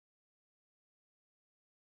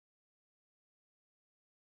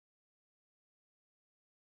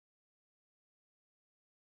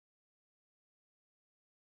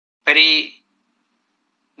Very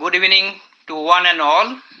good evening to one and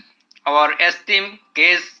all. Our esteemed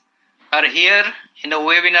guests are here in the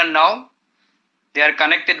webinar now. They are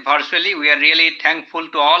connected virtually. We are really thankful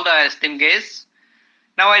to all the esteemed guests.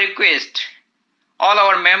 Now I request all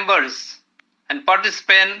our members and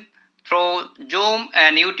participants through Zoom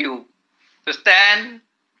and YouTube to stand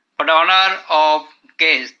for the honor of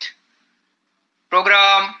guest.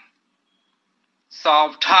 Program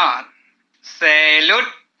Savdhan. Salute.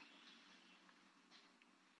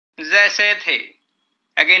 जैसे थे.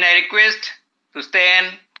 Again I request to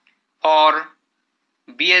stand for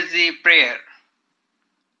BSG prayer.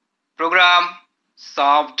 Program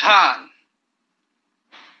Savdhan.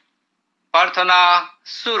 प्रार्थना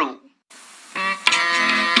शुरू.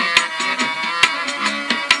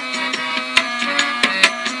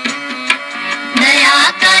 दया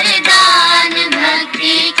कर दान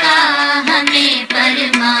भक्ति का हमें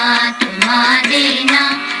परमात्मा देना.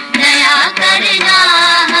 दया करना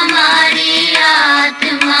हमारी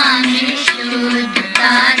आत्मा में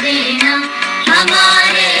शुद्धता देना.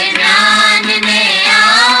 हमारे ध्यान में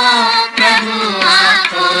आओ प्रभु,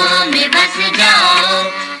 आँखों में बस जाओ.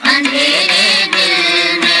 अंधेरे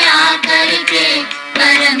दिल में आकर के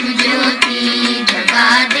परम ज्योति जगा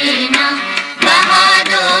देना. बहा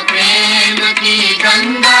दो प्रेम की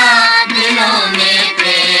गंगा, दिलों में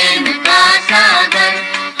प्रेम का सागर.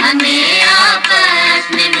 हमें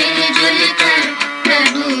आपस में मिलजुल कर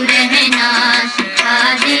प्रभु रहना सिखा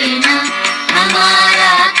देना.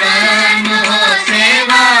 हमारा कर्म हो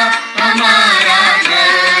सेवा, हमारा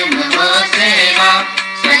धर्म हो सेवा.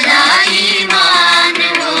 सदा ईमान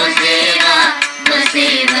हो सेवा, वो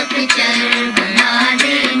सेवक चर बना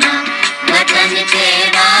देना. वतन के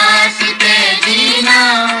वास्ते जीना,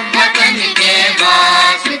 वतन के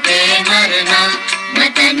वास्ते मरना.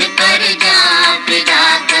 वतन पर जान फिदा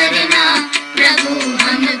करना, प्रभु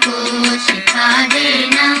हमको सिखा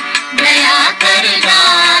देना. दया कर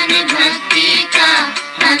दान भक्ति का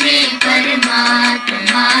हमें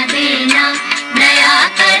परमात्मा देना. दया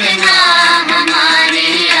करना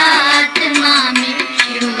हमारी आत्मा में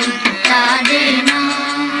शुद्धता देना.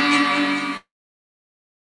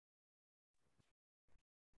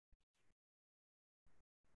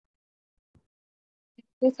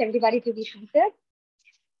 Request everybody to be seated.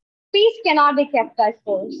 Peace cannot be kept by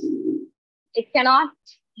force. It cannot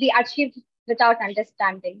be achieved without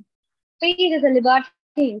understanding. Peace is a liberty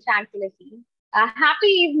in tranquility. A happy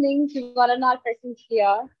evening to one and all present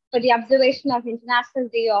here for the observation of International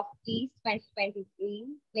Day of Peace 2023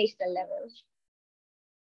 national level.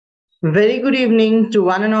 Very good evening to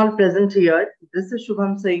one and all present here. This is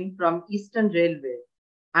Shubham Singh from Eastern Railway.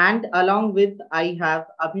 And along with, I have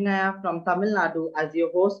Abhinaya from Tamil Nadu as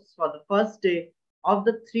your hosts for the first day of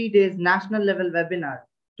the 3 days national level webinar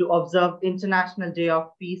to observe International Day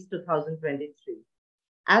of Peace 2023.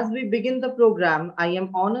 As we begin the program, I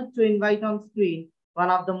am honored to invite on screen one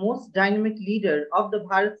of the most dynamic leader of the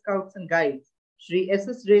Bharat Scouts and Guides, Shri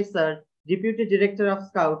S.S. Ray Sir, Deputy Director of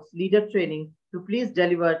Scouts Leader Training, to please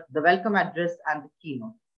deliver the welcome address and the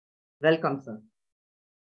keynote. Welcome, sir.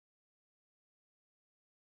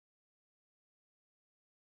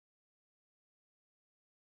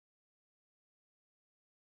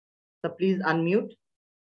 So please unmute.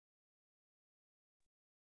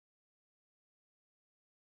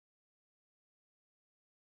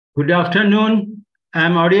 Good afternoon.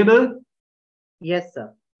 I'm audible? Yes,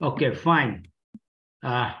 sir. Okay, fine.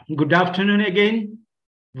 Good afternoon again.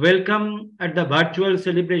 Welcome at the virtual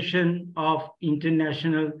celebration of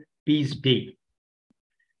International Peace Day.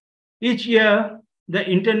 Each year, the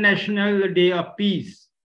International Day of Peace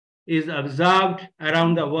is observed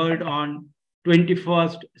around the world on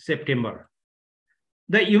 21st September.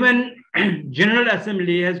 The UN General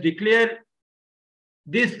Assembly has declared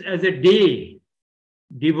this as a day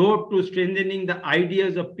devoted to strengthening the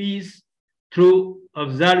ideas of peace through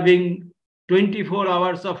observing 24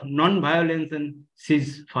 hours of non-violence and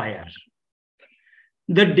ceasefire.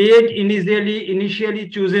 The date initially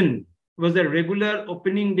chosen was the regular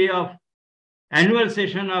opening day of annual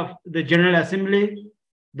session of the General Assembly,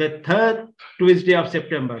 the third Tuesday of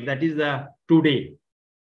September, that is the today.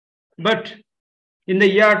 But in the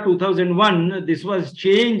year 2001, this was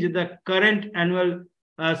changed, the current annual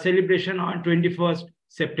celebration on 21st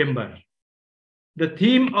September. The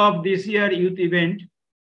theme of this year youth event,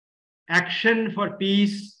 Action for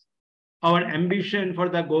Peace, Our Ambition for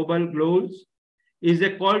the Global Goals, is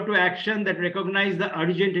a call to action that recognizes the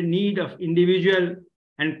urgent need of individual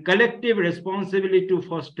and collective responsibility to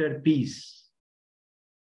foster peace.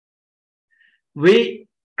 We,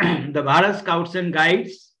 the Bharat Scouts and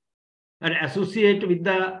Guides, are associated with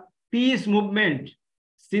the peace movement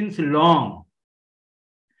since long.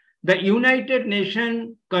 The United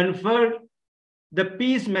Nations conferred the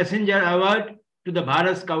Peace Messenger Award to the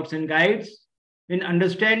Bharat Scouts and Guides in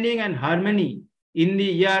understanding and harmony in the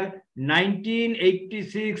year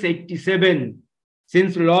 1986-87.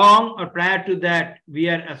 Since long or prior to that, we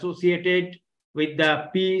are associated with the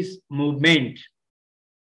peace movement.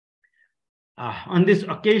 On this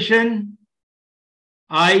occasion,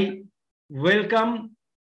 I welcome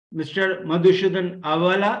Mr. Madhusudhan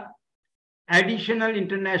Avala, Additional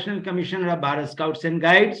International Commissioner of Bharat Scouts and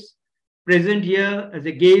Guides, present here as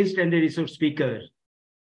a guest and a resource speaker.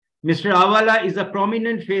 Mr. Avala is a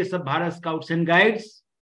prominent face of Bharat Scouts and Guides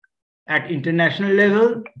at international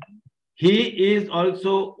level. He is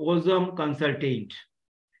also awesome consultant.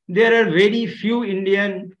 There are very few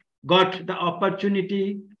Indians got the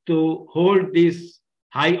opportunity to hold this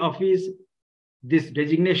high office, this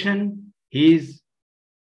designation. He is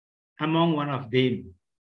among one of them.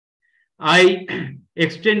 I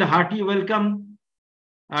extend a hearty welcome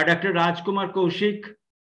Dr. Rajkumar Kaushik,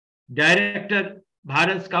 Director,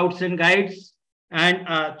 Bharat Scouts and Guides, and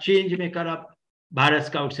a change maker of Bharat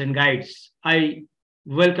Scouts and Guides. I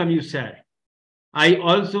welcome you, sir. I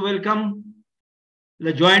also welcome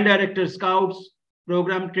the Joint Director Scouts,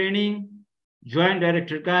 Program Training, Joint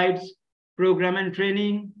Director Guides, Program and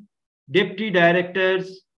Training, Deputy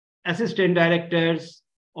Directors, Assistant Directors,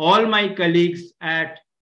 all my colleagues at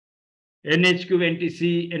NHQ,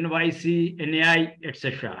 NTC, NYC, NAI,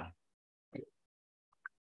 etc.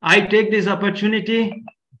 I take this opportunity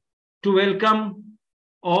to welcome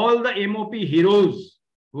all the MOP heroes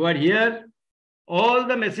who are here. All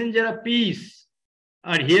the Messenger of Peace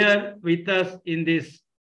are here with us in this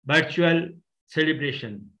virtual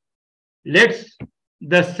celebration.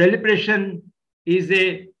 The celebration is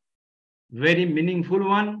a very meaningful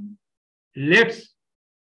one. Let's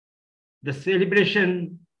the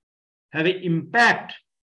celebration have an impact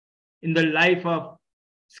in the life of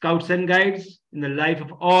Scouts and Guides, in the life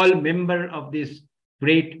of all members of this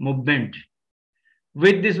great movement.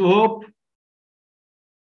 With this hope,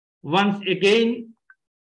 once again,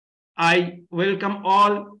 I welcome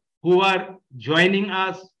all who are joining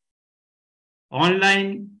us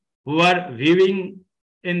online, who are viewing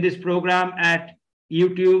in this program at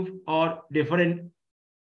YouTube or different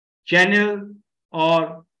channel,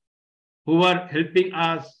 or who are helping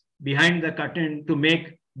us behind the curtain to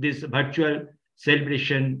make this virtual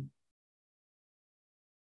celebration.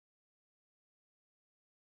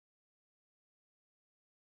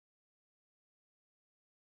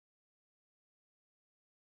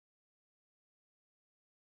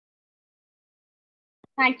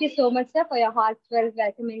 Thank you so much, sir, for your heartfelt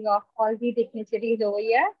welcoming of all the dignitaries over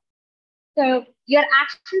here. So your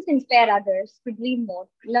actions inspire others to dream more,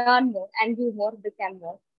 learn more, and do more, become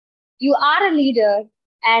more. You are a leader,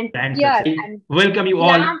 and welcome you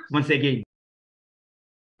all once again.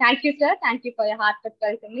 Thank you, sir. Thank you for your heartfelt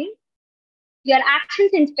welcoming. Your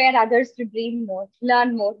actions inspire others to dream more,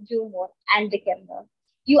 learn more, do more, and become more.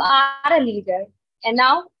 You are a leader. And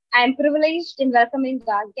now I am privileged in welcoming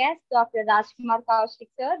our guest, Dr. Rajkumar Kaushik,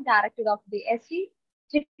 sir, Director of the SC,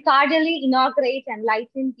 to cordially inaugurate and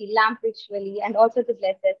lighten the lamp ritually and also to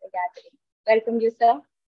bless us a gathering. Welcome you, sir.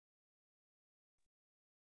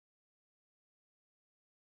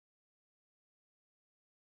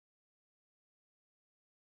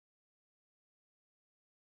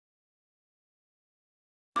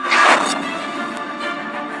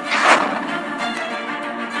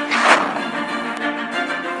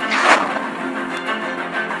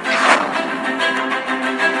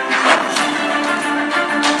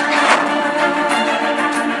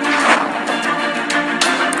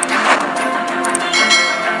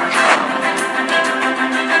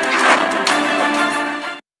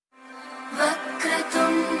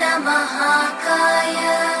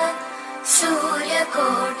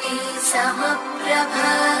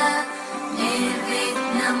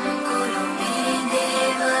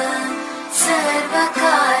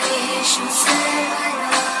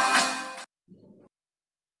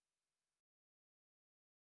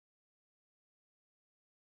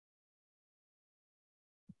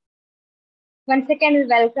 Once again, we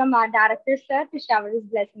welcome our director, sir, to shower his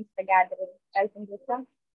blessings for the gathering. Welcome, sir.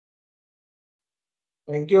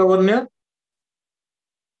 Thank you, Avanya.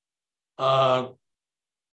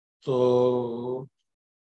 So,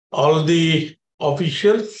 all the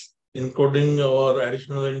officials, including our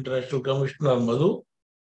Additional International Commissioner Madhu,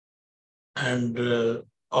 and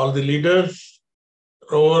all the leaders,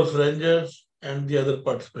 rovers, rangers, and the other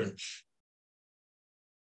participants.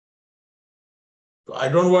 I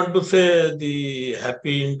don't want to say the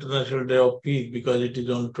Happy International Day of Peace because it is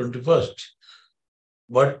on 21st.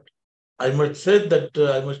 But I must say that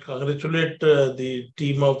I must congratulate the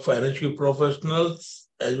team of NHQ professionals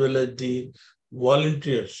as well as the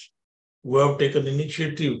volunteers who have taken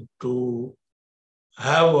initiative to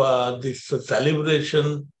have this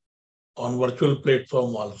celebration on virtual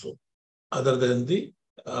platform also, other than the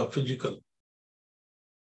physical.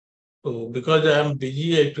 So because I am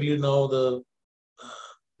busy, actually now the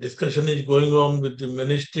discussion is going on with the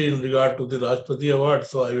ministry in regard to the Rashtrapati Award,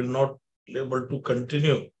 so I will not be able to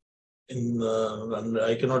continue and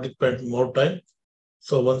I cannot spend more time.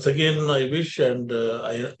 So once again, I wish and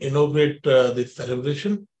I inaugurate this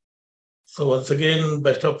celebration. So once again,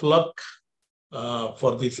 best of luck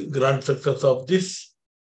for this grand success of this.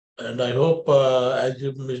 And I hope as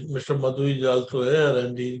Mr. Madhu is also here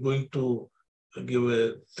and he is going to give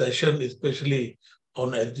a session, especially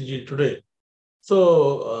on SDG today.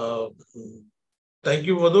 So thank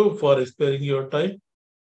you, Madhu, for sparing your time.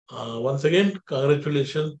 Once again,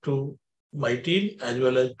 congratulations to my team as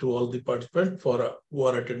well as to all the participants for who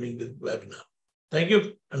are attending this webinar. Thank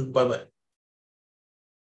you and bye-bye.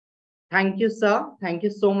 Thank you, sir. Thank you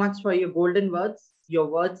so much for your golden words. Your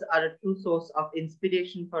words are a true source of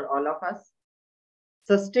inspiration for all of us.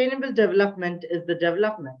 Sustainable development is the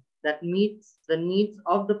development that meets the needs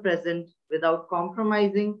of the present without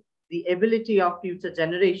compromising the ability of future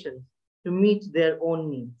generations to meet their own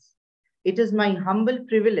needs. It is my humble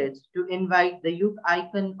privilege to invite the youth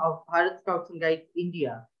icon of Bharat Scouts and Guides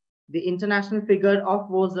India, the international figure of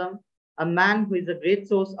WOSM, a man who is a great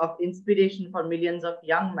source of inspiration for millions of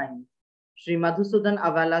young minds, Shri Madhusudan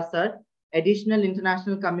Avala sir, Additional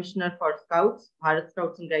International Commissioner for Scouts, Bharat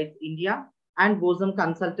Scouts and Guides India, and WOSM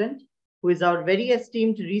consultant, who is our very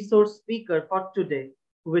esteemed resource speaker for today,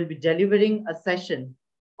 who will be delivering a session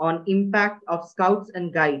on impact of Scouts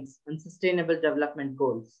and Guides and sustainable development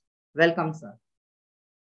goals. Welcome, sir.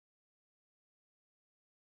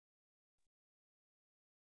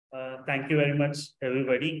 Thank you very much,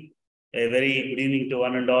 everybody. A very good evening to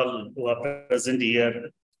one and all who are present here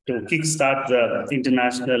to kickstart the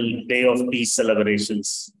International Day of Peace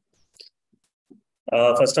celebrations.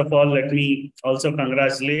 First of all, let me also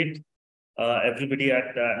congratulate everybody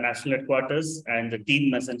at National Headquarters and the team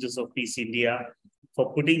Messengers of Peace India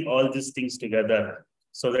for putting all these things together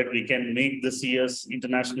so that we can make this year's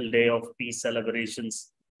International Day of Peace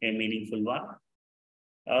celebrations a meaningful one.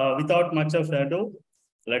 Without much of ado,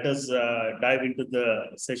 let us dive into the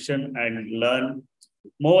session and learn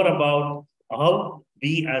more about how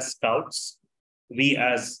we as Scouts, we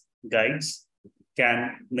as Guides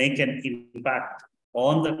can make an impact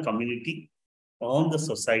on the community, on the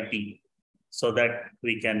society, so that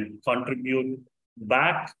we can contribute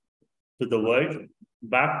back to the world,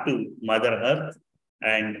 back to Mother Earth,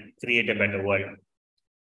 and create a better world.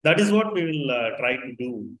 That is what we will try to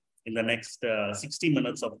do in the next 60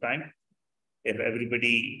 minutes of time. If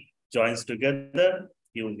everybody joins together,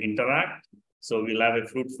 you interact, so we'll have a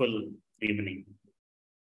fruitful evening.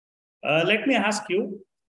 Let me ask you,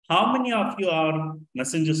 how many of you are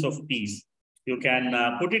messengers of peace? You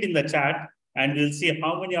can put it in the chat and we'll see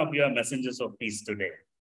how many of you are messengers of peace today.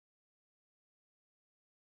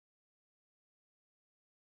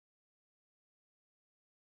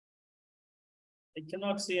 I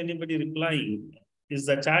cannot see anybody replying. Is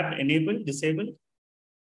the chat enabled, disabled?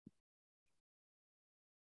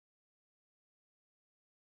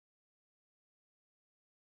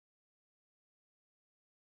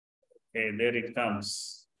 Okay, there it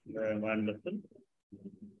comes. Wonderful.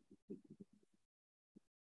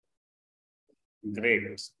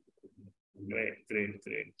 Great.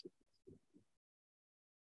 Great.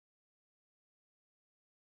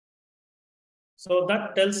 So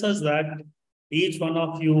that tells us that each one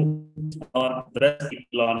of you or the rest of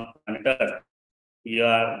people on planet Earth, you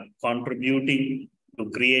are contributing to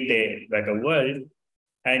create a better world.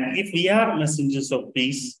 And if we are messengers of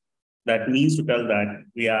peace, that means to tell that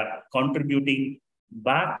we are contributing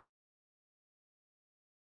back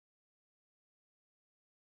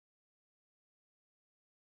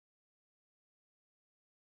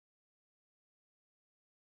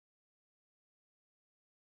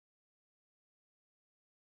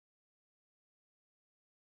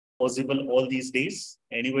possible all these days.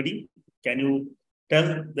 Anybody? Can you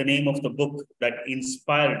tell the name of the book that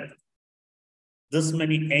inspired this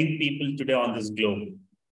many young people today on this globe?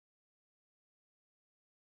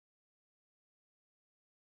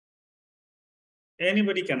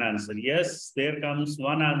 Anybody can answer. Yes, there comes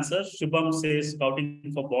one answer. Shubham says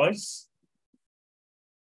Scouting for Boys.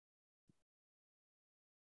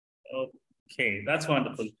 Okay, that's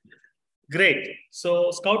wonderful. Great.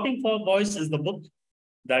 So Scouting for Boys is the book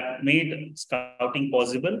that made Scouting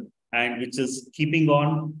possible. and which is keeping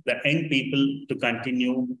on the young people to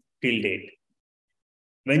continue till date.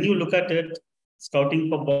 When you look at it, Scouting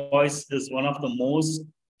for Boys is one of the most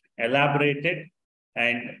elaborated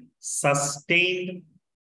and sustained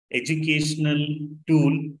educational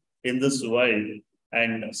tool in this world.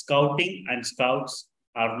 And Scouting and Scouts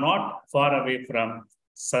are not far away from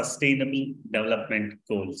sustainable development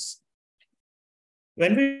goals.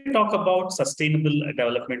 When we talk about sustainable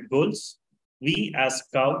development goals, we as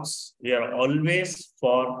Scouts, we are always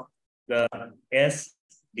for the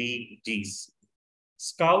SDGs.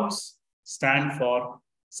 Scouts stand for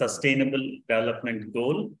Sustainable Development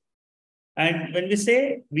Goal. And when we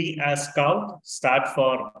say we as Scouts start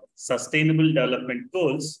for Sustainable Development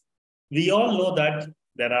Goals, we all know that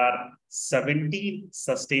there are 17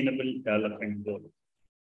 Sustainable Development Goals.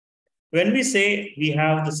 When we say we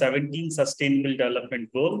have the 17 Sustainable Development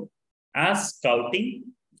Goals, as Scouting,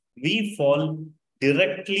 we fall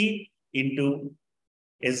directly into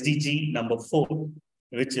SDG number 4,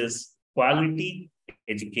 which is quality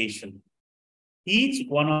education. Each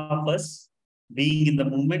one of us, being in the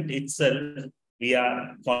movement itself, we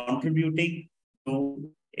are contributing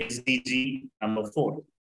to SDG number 4.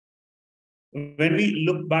 When we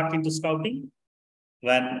look back into Scouting,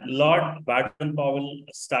 when Lord Baden-Powell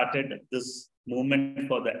started this movement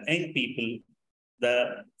for the young people,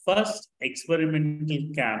 the first experimental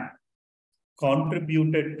camp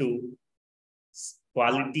contributed to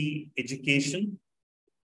quality education.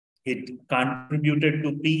 It contributed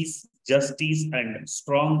to peace, justice, and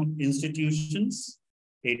strong institutions.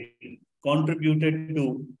 It contributed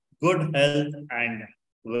to good health and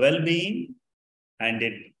well-being, and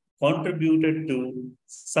it contributed to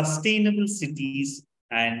sustainable cities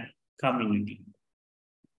and community.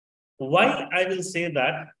 Why I will say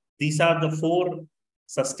that these are the 4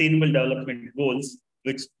 sustainable development goals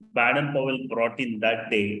which Baden-Powell brought in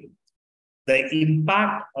that day. The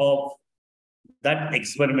impact of that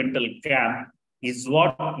experimental camp is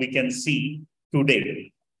what we can see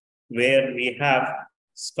today, where we have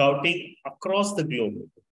Scouting across the globe.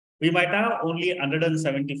 We might have only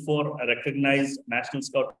 174 recognized National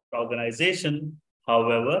Scout organization.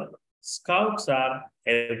 However, Scouts are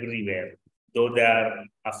everywhere, though they are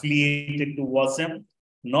affiliated to WASM,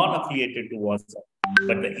 non-affiliated to WASM.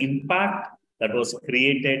 But the impact that was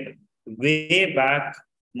created way back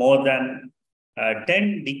more than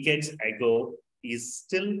 10 decades ago is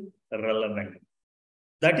still relevant.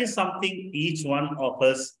 That is something each one of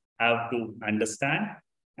us have to understand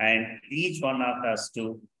and each one of us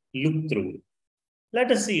to look through.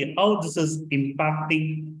 Let us see how this is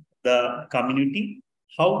impacting the community,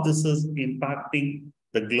 how this is impacting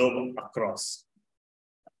the globe across.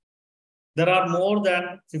 There are more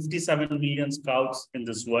than 57 million Scouts in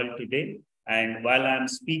this world today. And while I'm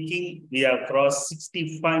speaking, we have crossed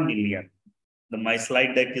 65 million. My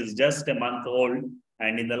slide deck is just a month old.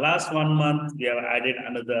 And in the last 1 month, we have added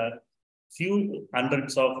another few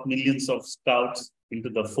hundreds of millions of Scouts into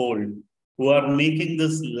the fold, who are making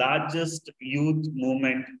this largest youth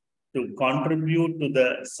movement to contribute to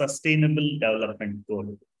the Sustainable Development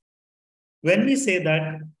Goal. When we say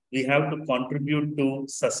that we have to contribute to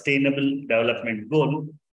Sustainable Development Goal,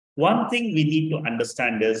 one thing we need to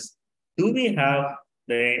understand is, do we have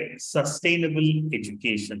the sustainable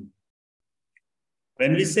education?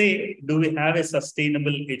 When we say, do we have a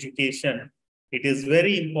sustainable education, it is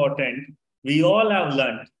very important. We all have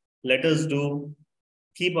learned, let us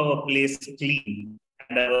keep our place clean.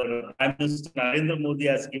 And our Prime Minister Narendra Modi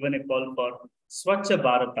has given a call for Swachh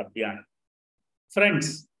Bharat Abhiyan.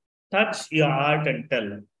 Friends, touch your heart and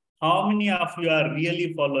tell, how many of you are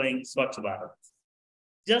really following Swachh Bharat?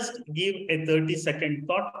 Just give a 30-second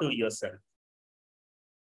thought to yourself.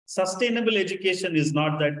 Sustainable education is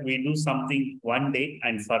not that we do something one day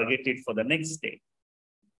and forget it for the next day.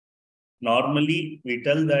 Normally, we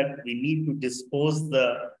tell that we need to dispose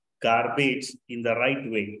the garbage in the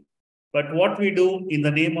right way. But what we do in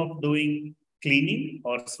the name of doing cleaning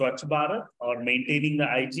or Swachh Bharat or maintaining the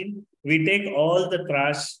hygiene, we take all the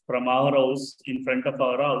trash from our house, in front of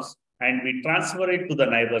our house, and we transfer it to the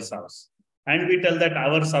neighbor's house. And we tell that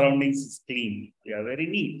our surroundings is clean. We are very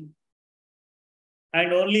neat.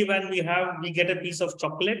 And only when we get a piece of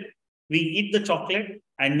chocolate, we eat the chocolate,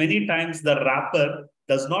 and many times the wrapper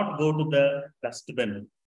does not go to the dustbin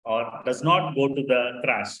or does not go to the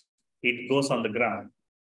trash. It goes on the ground.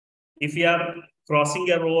 If you are crossing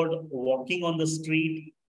a road, walking on the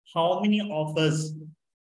street, how many of us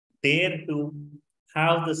dare to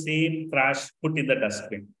have the same trash put in the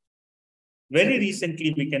dustbin? Very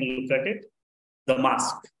recently, we can look at it, the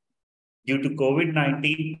mask. Due to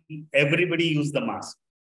COVID-19, everybody used the mask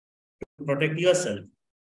to protect yourself.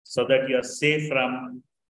 so that you are safe from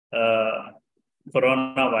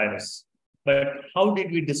coronavirus. But how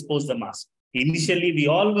did we dispose the mask? Initially, we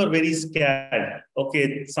all were very scared.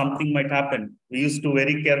 Okay, something might happen. We used to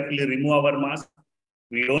very carefully remove our mask.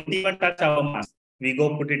 We don't even touch our mask. We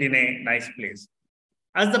go put it in a nice place.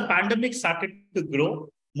 As the pandemic started to grow,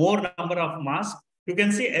 more number of masks, you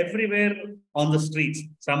can see everywhere on the streets,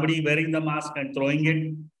 somebody wearing the mask and throwing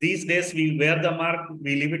it. These days, we wear the mask,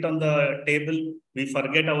 we leave it on the table, we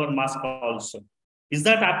forget our mask also. Is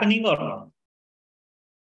that happening or not?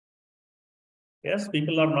 Yes,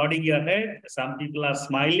 people are nodding your head. Some people are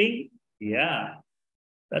smiling. Yeah,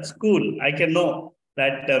 that's cool. I can know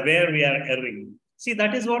that where we are erring. See,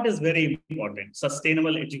 that is what is very important.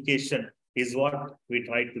 Sustainable education is what we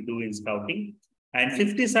try to do in Scouting. And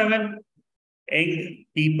 57 young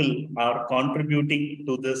people are contributing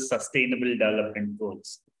to the Sustainable Development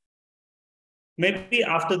Goals. Maybe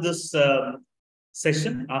after this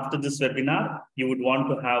session, after this webinar, you would want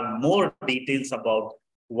to have more details about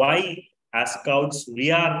why, as Scouts,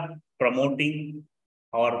 we are promoting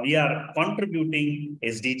or we are contributing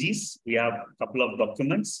SDGs. We have a couple of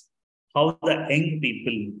documents, how the young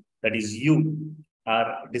people, that is you,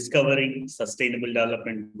 are discovering Sustainable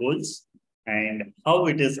Development Goals and how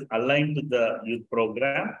it is aligned to the youth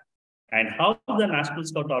program and how the National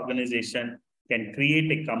Scout Organization can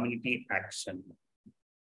create a community action.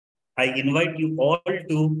 I invite you all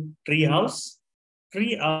to Treehouse.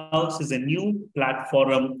 Treehouse is a new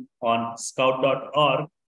platform on scout.org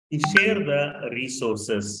to share the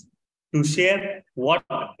resources, to share what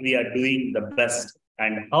we are doing the best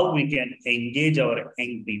and how we can engage our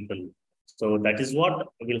young people. So that is what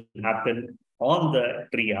will happen on the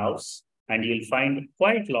Treehouse, and you'll find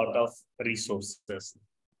quite a lot of resources.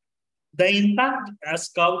 The impact as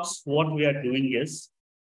Scouts, what we are doing is,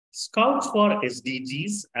 Scouts for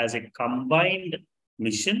SDGs as a combined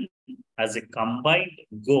mission, as a combined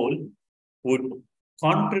goal, would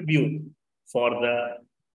contribute for the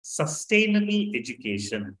sustainable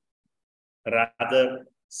education, rather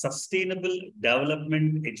sustainable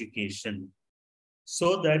development education,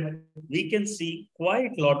 so that we can see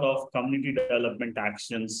quite a lot of community development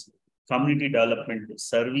actions, community development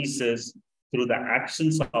services through the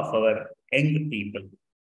actions of our young people.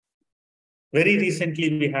 Very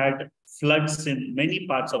recently, we had floods in many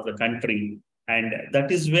parts of the country, and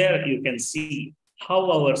that is where you can see how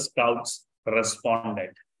our Scouts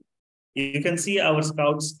responded. You can see our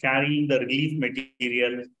Scouts carrying the relief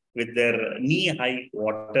material with their knee-high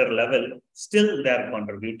water level, still they are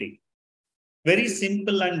contributing. Very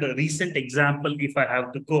simple and recent example, if I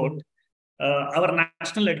have to quote, our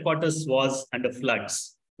national headquarters was under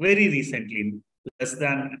floods very recently, less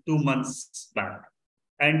than 2 months back.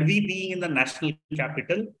 And we being in the national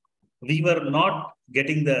capital, we were not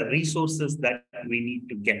getting the resources that we need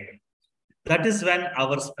to get. That is when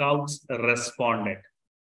our Scouts responded.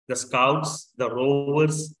 The Scouts, the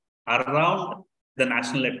rovers around the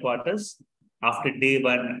national headquarters, after day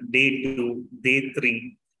 1, day 2, day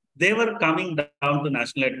 3, they were coming down to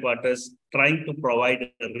national headquarters, trying to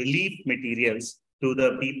provide relief materials to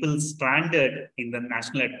the people stranded in the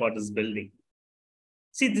national headquarters building.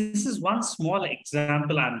 See, this is one small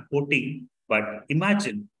example I'm quoting, but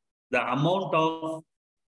imagine the amount of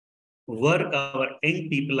work our young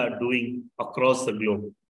people are doing across the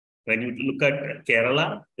globe. When you look at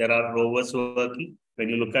Kerala, there are rovers working. When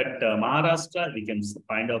you look at Maharashtra, we can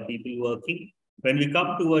find our people working. When we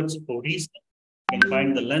come towards Odisha, we can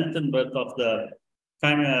find the length and breadth of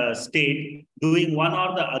the state doing one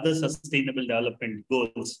or the other sustainable development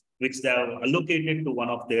goals, which they have allocated to one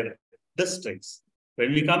of their districts.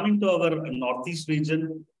 When we come into our Northeast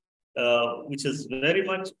region, which is very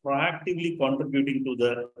much proactively contributing to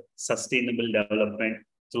the sustainable development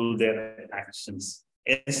through their actions,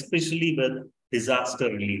 especially with disaster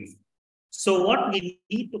relief. So what we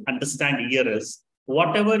need to understand here is,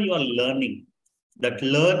 whatever you are learning, that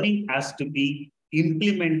learning has to be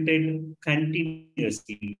implemented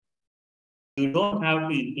continuously. You don't have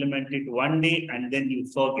to implement it one day and then you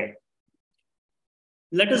forget.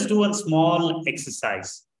 Let us do a small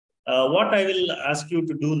exercise. What I will ask you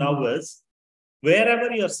to do now is,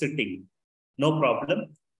 wherever you are sitting, no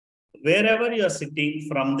problem. Wherever you are sitting,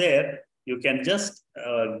 from there, you can just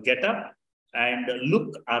get up and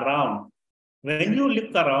look around. When you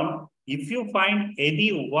look around, if you find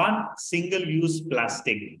any one single-use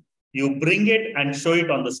plastic, you bring it and show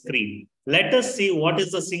it on the screen. Let us see what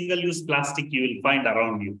is the single-use plastic you will find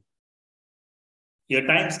around you. Your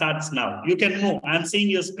time starts now. You can move. I'm seeing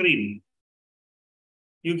your screen.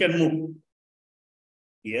 You can move.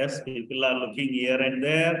 Yes, people are looking here and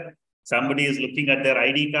there. Somebody is looking at their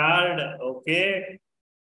ID card. Okay.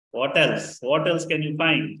 What else? What else can you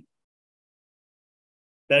find?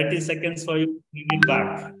 30 seconds for you to bring it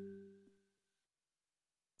back.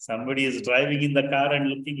 Somebody is driving in the car and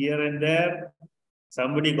looking here and there.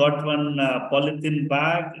 Somebody got one polythene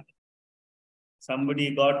bag.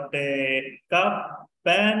 Somebody got a cup,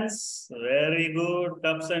 pens. Very good.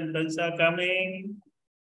 Cups and pens are coming.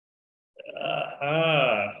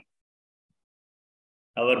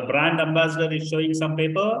 Our brand ambassador is showing some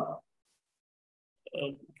paper.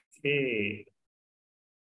 Okay.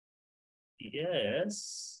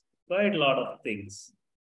 Yes, quite a lot of things.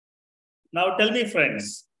 Now tell me,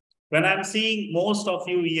 friends, when I'm seeing most of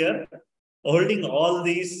you here holding all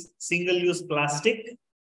these single-use plastic,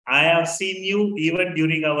 I have seen you even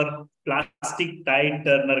during our plastic tide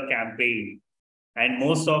turner campaign. And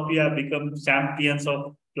most of you have become champions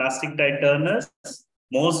of plastic tide turners.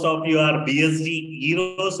 Most of you are BSD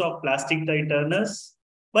heroes of plastic tide turners,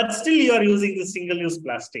 but still you are using the single-use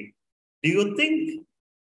plastic. Do you think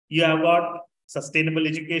you have got sustainable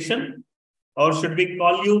education? Or should we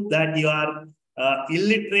call you that you are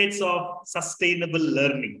illiterates of sustainable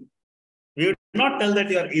learning? We would not tell that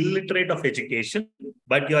you are illiterate of education,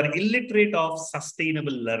 but you are illiterate of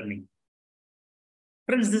sustainable learning.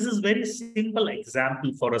 Friends, this is a very simple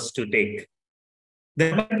example for us to take.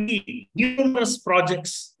 There might be numerous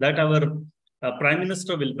projects that our Prime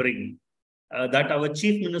Minister will bring, that our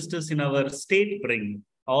chief ministers in our state bring,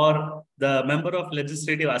 or the member of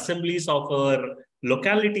legislative assemblies of our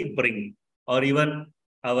locality bring, or even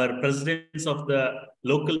our presidents of the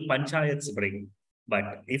local panchayats bring.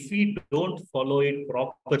 But if we don't follow it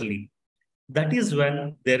properly, that is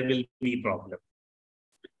when there will be problem.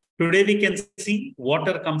 Today we can see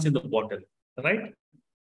water comes in the bottle, right?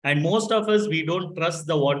 And most of us, we don't trust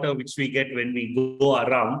the water which we get when we go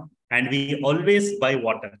around, and we always buy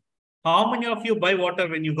water. How many of you buy water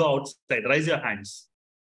when you go outside? Raise your hands.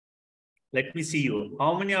 Let me see you.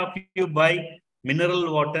 How many of you buy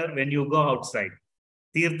mineral water when you go outside?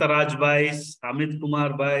 Tirtharaj buys, Amit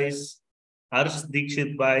Kumar buys, Harsh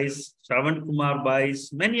Dikshit buys, Shravan Kumar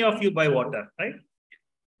buys. Many of you buy water, right?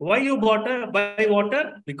 Why you buy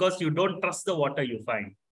water? Because you don't trust the water you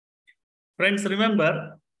find. Friends,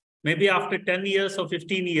 remember, maybe after 10 years or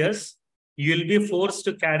 15 years, you will be forced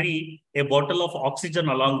to carry a bottle of oxygen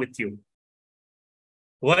along with you.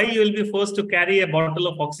 Why you will be forced to carry a bottle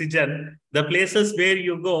of oxygen? The places where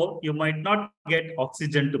you go, you might not get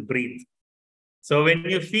oxygen to breathe. So when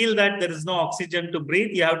you feel that there is no oxygen to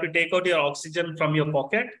breathe, you have to take out your oxygen from your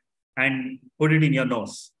pocket and put it in your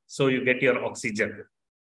nose. So you get your oxygen.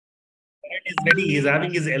 He's ready. He's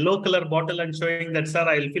having his yellow color bottle and showing that, sir,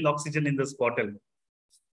 I will fill oxygen in this bottle.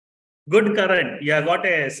 Good current. You have got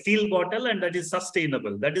a steel bottle and that is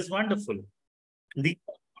sustainable. That is wonderful. These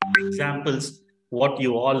are examples what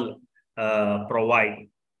you all provide.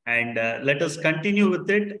 And let us continue with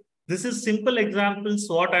it. This is simple examples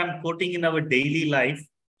what I'm quoting in our daily life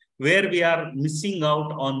where we are missing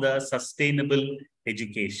out on the sustainable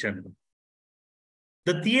education.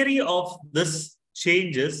 The theory of this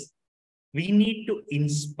changes, we need to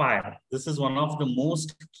inspire. This is one of the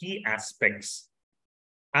most key aspects.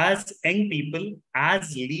 As young people,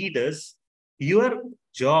 as leaders, your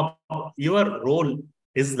job, your role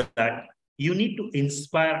is that you need to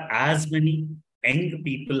inspire as many young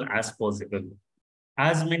people as possible,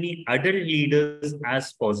 as many adult leaders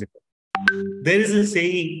as possible. There is a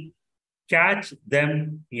saying, catch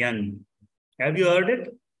them young. Have you heard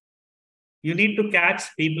it? You need to catch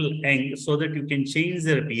people young so that you can change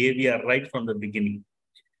their behavior right from the beginning.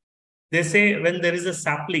 They say when there is a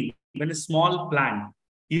sapling, when a small plant,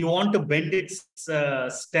 you want to bend its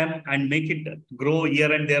stem and make it grow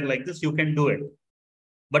here and there like this, you can do it.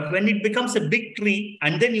 But when it becomes a big tree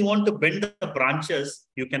and then you want to bend the branches,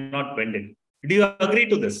 you cannot bend it. Do you agree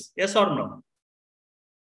to this? Yes or no?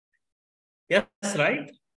 Yes, right?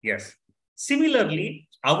 Yes. Similarly,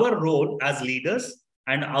 our role as leaders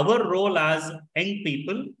and our role as young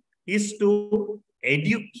people is to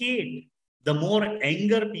educate the more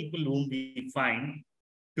younger people whom we find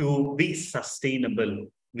to be sustainable.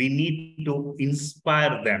 We need to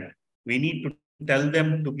inspire them. We need to tell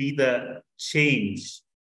them to be the change.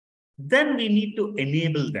 Then we need to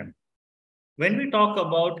enable them. When we talk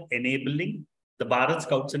about enabling, the Bharat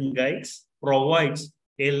Scouts and Guides provides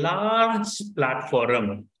a large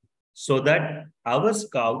platform so that our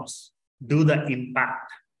scouts do the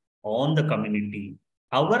impact on the community.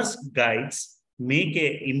 Our guides make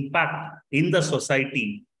an impact in the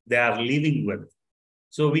society they are living with.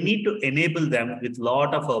 So we need to enable them with a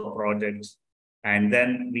lot of our projects, and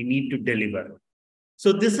then we need to deliver.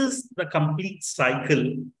 So this is the complete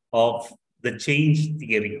cycle of the change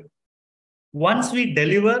theory. Once we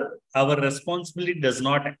deliver, our responsibility does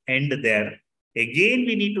not end there. Again,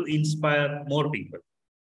 we need to inspire more people.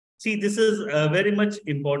 See, this is very much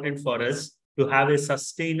important for us to have a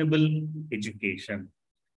sustainable education.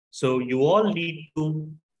 So you all need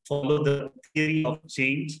to follow the theory of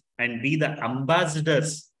change and be the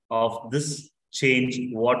ambassadors of this change,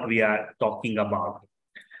 what we are talking about.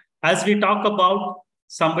 As we talk about,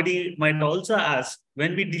 somebody might also ask,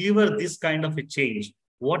 when we deliver this kind of a change,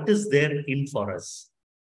 what is there in for us?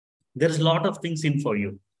 There's a lot of things in for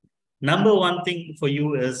you. Number one thing for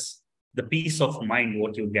you is the peace of mind,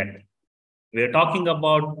 what you get. We're talking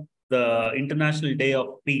about the International Day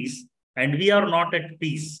of Peace, and we are not at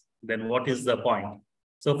peace. Then what is the point?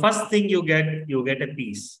 So first thing you get a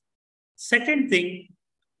peace. Second thing,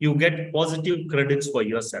 you get positive credits for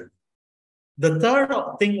yourself. The third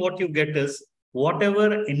thing what you get is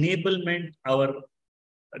whatever enablement our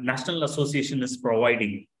National Association is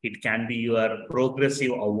providing. It can be your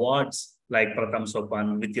progressive awards like Pratham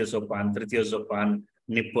Sopan, Vidya Sopan, Tritiya Sopan,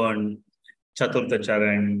 Nippon, Chaturtha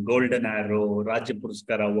Charan, Golden Arrow, Rajya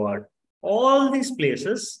Puraskar Award. All these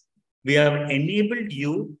places, we have enabled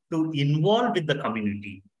you to involve with the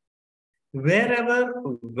community. Wherever,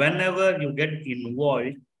 whenever you get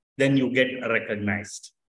involved, then you get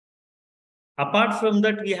recognized. Apart from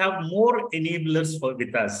that, we have more enablers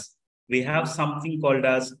with us. We have something called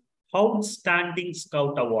as Outstanding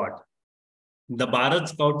Scout Award. The Bharat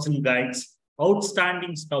Scouts and Guides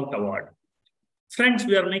Outstanding Scout Award. Friends,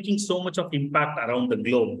 we are making so much of impact around the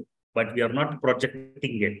globe, but we are not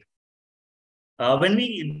projecting it. When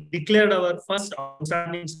we declared our first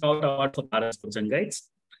Outstanding Scout Award for Bharat Scouts and Guides,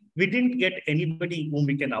 we didn't get anybody whom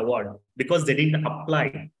we can award because they didn't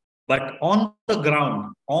apply. But on the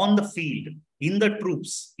ground, on the field, in the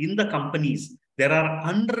troops, in the companies, there are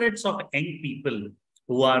hundreds of young people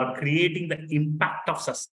who are creating the impact of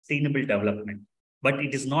sustainable development. But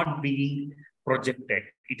it is not being projected.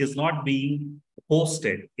 It is not being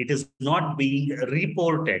posted. It is not being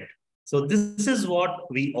reported. So this is what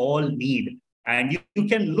we all need. And you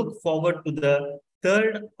can look forward to the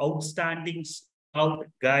third Outstanding Scout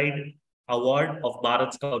Guide Award of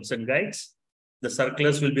Bharat Scouts and Guides. The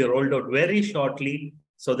circulars will be rolled out very shortly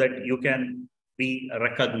so that you can be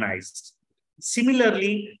recognized.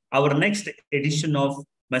 Similarly, our next edition of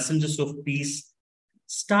Messengers of Peace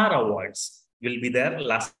Star Awards will be there.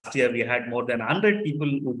 Last year, we had more than 100 people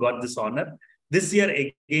who got this honor. This year,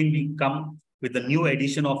 again, we come with a new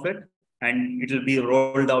edition of it, and it will be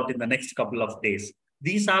rolled out in the next couple of days.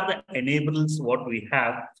 These are the enablers what we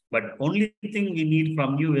have, but only thing we need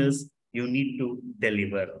from you is you need to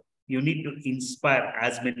deliver. You need to inspire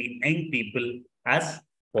as many young people as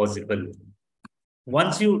possible.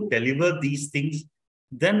 Once you deliver these things,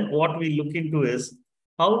 then what we look into is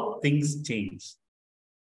how things change.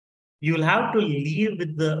 You will have to live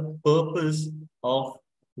with the purpose of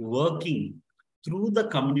working through the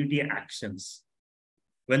community actions.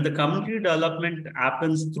 When the community development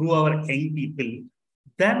happens through our young people,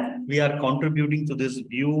 then we are contributing to this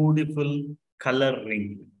beautiful color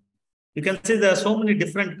ring. You can see there are so many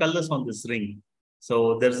different colors on this ring.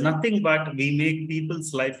 So there's nothing but we make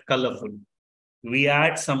people's life colorful. We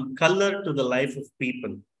add some color to the life of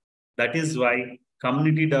people. That is why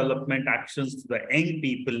community development actions to the young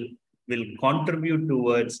people will contribute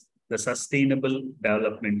towards the sustainable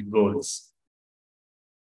development goals.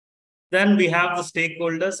 Then we have the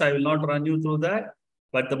stakeholders. I will not run you through that.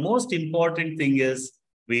 But the most important thing is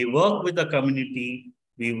we work with the community,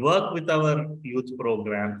 we work with our youth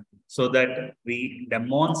program so that we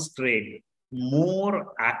demonstrate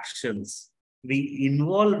more actions. We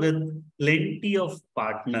involve with plenty of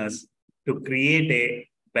partners to create a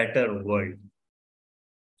better world.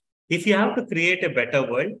 If you have to create a better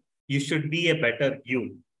world, you should be a better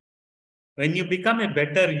you. When you become a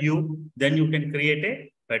better you, then you can create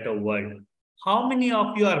a better world. How many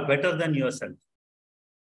of you are better than yourself?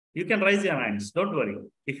 You can raise your hands. Don't worry.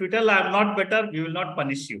 If you tell I'm not better, we will not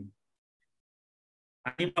punish you.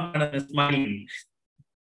 Anima madam is smiling.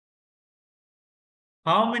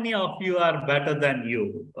 How many of you are better than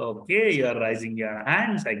you? Okay, you are raising your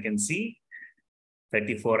hands. I can see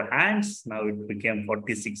 34 hands. Now it became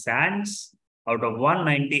 46 hands out of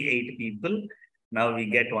 198 people. Now we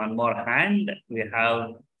get one more hand. We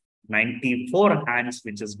have 94 hands,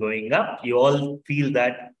 which is going up. You all feel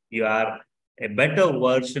that you are a better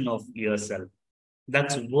version of yourself.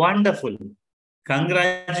 That's wonderful.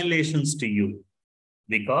 Congratulations to you.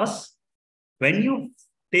 Because when you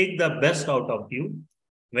take the best out of you,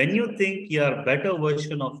 when you think you are a better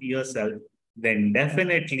version of yourself, then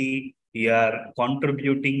definitely you are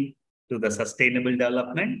contributing to the sustainable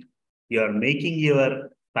development. You are making your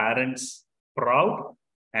parents proud,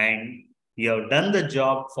 and you have done the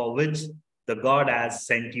job for which the God has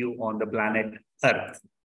sent you on the planet Earth.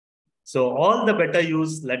 So all the better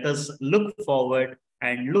use, let us look forward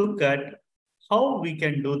and look at how we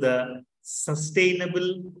can do the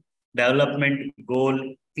sustainable development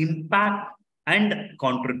goal impact and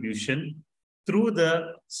contribution through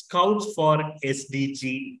the Scouts for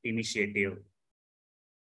SDG initiative.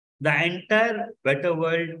 The entire Better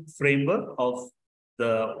World framework of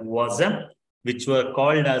the WASM, which were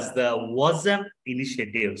called as the WASM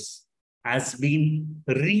initiatives, has been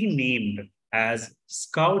renamed as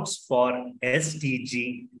Scouts for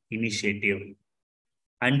SDG initiative.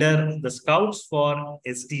 Under the Scouts for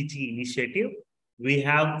SDG initiative, we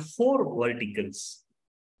have 4 verticals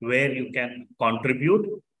where you can contribute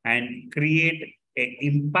and create an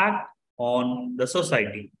impact on the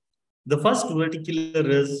society. The first vertical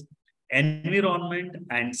is environment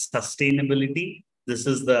and sustainability. This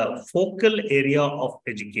is the focal area of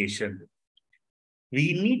education.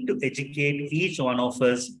 We need to educate each one of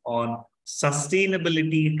us on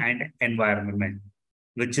sustainability and environment,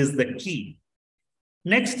 which is the key.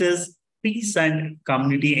 Next is peace and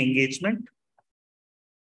community engagement.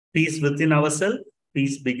 Peace within ourselves,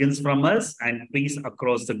 peace begins from us, and peace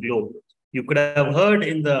across the globe. You could have heard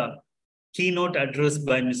in the keynote address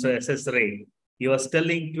by Mr. S.S. Ray, he was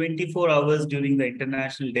telling 24 hours during the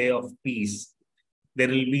International Day of Peace, there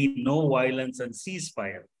will be no violence and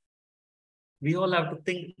ceasefire. We all have to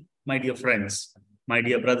think, my dear friends, my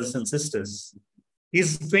dear brothers and sisters,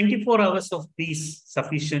 is 24 hours of peace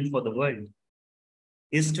sufficient for the world?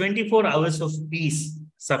 Is 24 hours of peace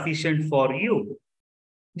sufficient for you?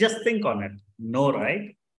 Just think on it. No,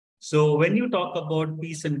 right? So when you talk about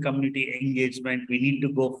peace and community engagement, we need to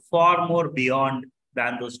go far more beyond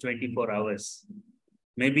than those 24 hours.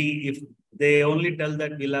 Maybe if they only tell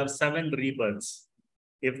that we'll have 7 rebirths,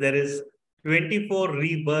 if there is 24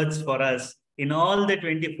 rebirths for us, in all the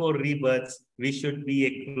 24 rebirths, we should be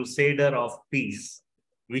a crusader of peace.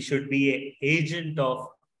 We should be an agent of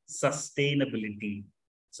sustainability.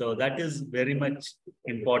 So that is very much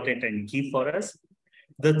important and key for us.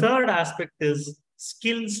 The third aspect is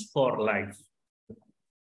skills for life.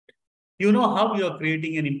 You know how you are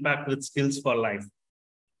creating an impact with skills for life.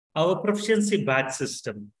 Our proficiency badge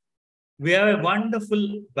system. We have a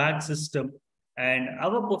wonderful badge system, and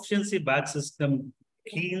our proficiency badge system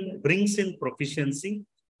brings in proficiency.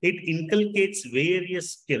 It inculcates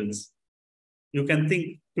various skills. You can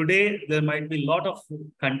think today there might be a lot of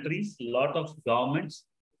countries, a lot of governments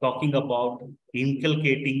talking about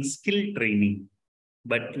inculcating skill training.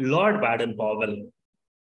 But Lord Baden-Powell,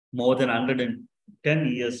 more than 110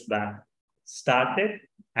 years back, started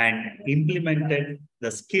and implemented the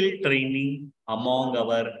skill training among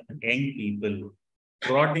our young people,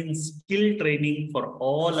 brought in skill training for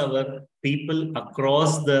all our people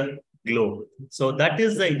across the globe. So that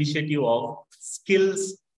is the initiative of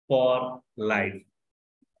Skills for Life.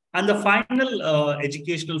 And the final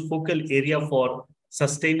educational focal area for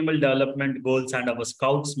sustainable development goals and our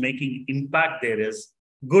scouts making impact there is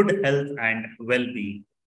good health and well-being.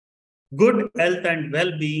 Good health and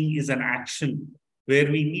well-being is an action where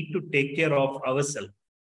we need to take care of ourselves.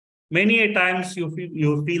 Many a times you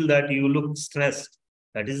feel that you look stressed.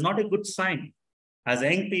 That is not a good sign. As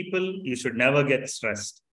young people, you should never get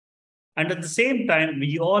stressed. And at the same time,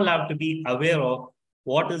 we all have to be aware of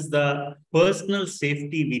what is the personal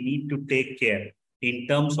safety we need to take care in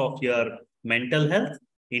terms of your mental health,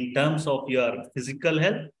 in terms of your physical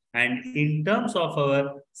health, and in terms of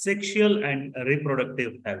our sexual and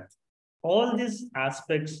reproductive health. All these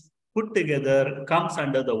aspects put together comes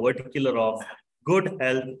under the vertical of good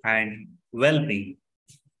health and well-being.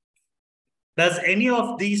 Does any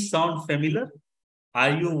of these sound familiar?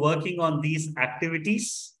 Are you working on these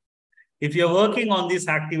activities? If you're working on these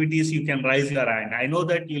activities, you can raise your hand. I know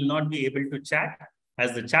that you'll not be able to chat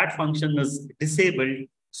as the chat function is disabled,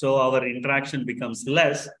 so our interaction becomes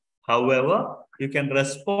less. However, you can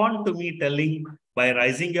respond to me by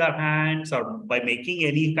raising your hands or by making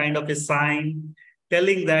any kind of a sign,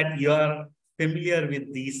 telling that you are familiar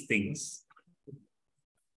with these things.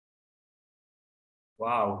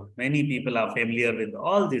 Wow, many people are familiar with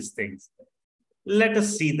all these things. Let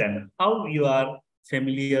us see then how you are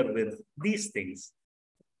familiar with these things.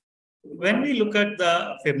 When we look at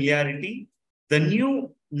the familiarity, the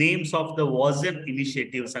new names of the WASM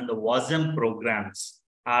initiatives and the WASM programs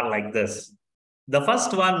are like this. The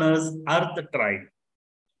first one is Earth Tribe.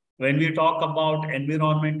 When we talk about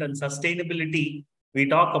environment and sustainability, we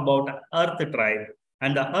talk about Earth Tribe.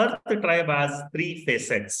 And the Earth Tribe has 3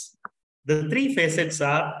 facets. The 3 facets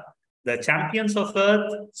are The Champions of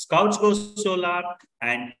Earth, Scouts Go Solar,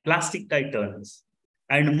 and Plastic Titans.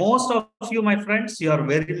 And most of you, my friends, you are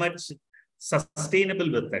very much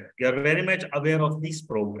sustainable with it. You are very much aware of these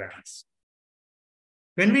programs.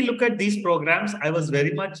 When we look at these programs, I was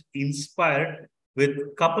very much inspired with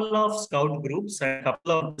a couple of scout groups and a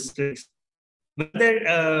couple of districts. When they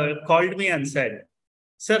called me and said,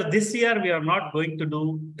 "Sir, this year we are not going to do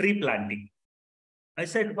tree planting." I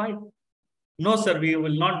said, "Why?" "No, sir, we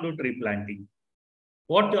will not do tree planting."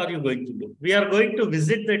 "What are you going to do?" "We are going to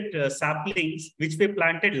visit that saplings which we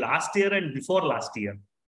planted last year and before last year."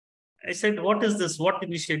 I said, "What is this? What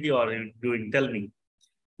initiative are you doing? Tell me."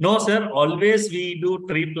 "No, sir, always we do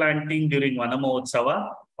tree planting during Vanamohotsava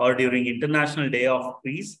or during International Day of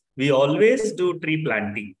Peace. We always do tree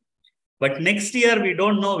planting. But next year, we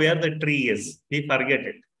don't know where the tree is. We forget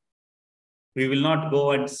it. We will not go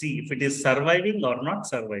and see if it is surviving or not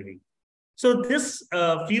surviving." So this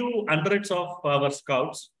few hundreds of our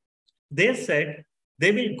scouts, they said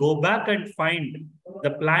they will go back and find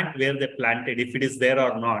the plant where they planted, if it is there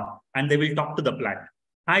or not. And they will talk to the plant.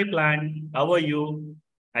 "Hi plant, how are you?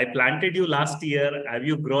 I planted you last year. Have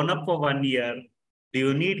you grown up for 1 year? Do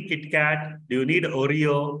you need Kit Kat? Do you need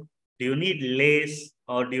Oreo? Do you need Lay's?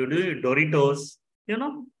 Or do you need Doritos?" You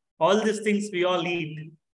know, all these things we all eat.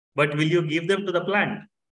 But will you give them to the plant?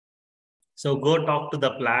 So go talk to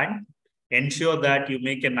the plant. Ensure that you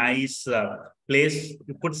make a nice place.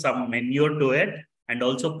 You put some manure to it and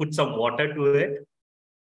also put some water to it.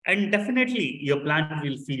 And definitely your plant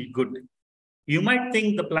will feel good. You might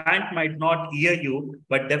think the plant might not hear you,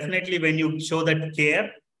 but definitely when you show that care,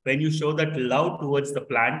 when you show that love towards the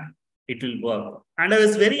plant, it will work. And I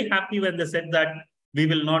was very happy when they said that we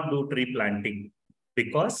will not do tree planting,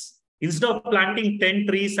 because instead of planting 10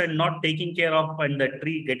 trees and not taking care of and the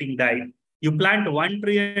tree getting died, you plant one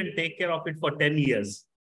tree and take care of it for 10 years.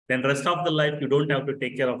 Then rest of the life, you don't have to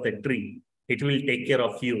take care of the tree. It will take care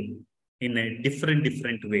of you in a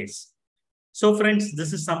different ways. So friends,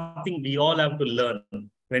 this is something we all have to learn.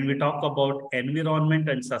 When we talk about environment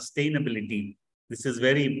and sustainability, this is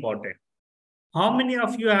very important. How many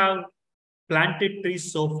of you have planted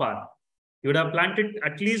trees so far? You would have planted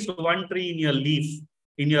at least one tree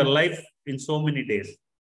in your life in so many days.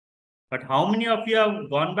 But how many of you have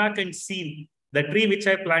gone back and seen the tree which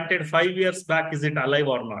I planted 5 years back, is it alive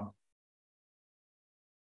or not?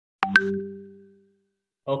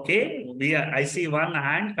 Okay, I see one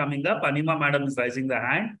hand coming up. Anima madam is raising the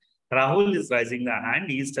hand. Rahul is raising the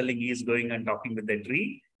hand. He is telling he is going and talking with the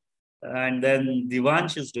tree. And then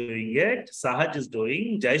Divansh is doing it. Sahaj is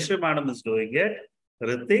doing. Jaishri madam is doing it.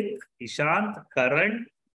 Ritik, Ishant, Karan.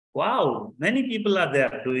 Wow, many people are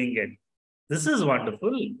there doing it. This is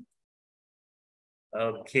wonderful.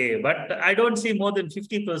 Okay, but I don't see more than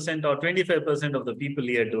 50% or 25% of the people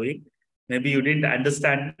here doing. Maybe you didn't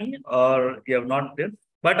understand me or you have not done.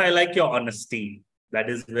 But I like your honesty. That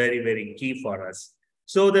is very key for us.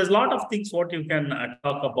 So there's a lot of things what you can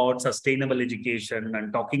talk about sustainable education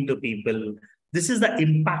and talking to people. This is the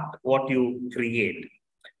impact what you create.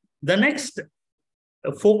 The next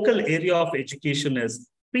focal area of education is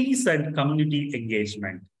peace and community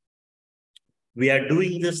engagement. We are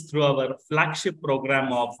doing this through our flagship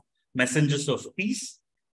program of Messengers of Peace.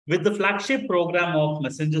 With the flagship program of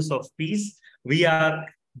Messengers of Peace, we are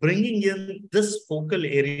bringing in this focal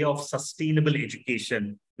area of sustainable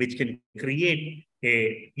education, which can create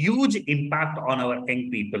a huge impact on our young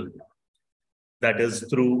people. That is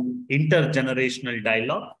through intergenerational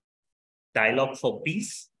dialogue, dialogue for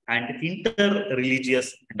peace, and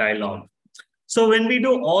inter-religious dialogue. So when we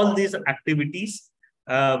do all these activities,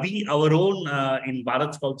 our own in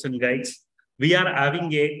Bharat Scouts and Guides, we are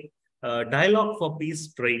having a dialogue for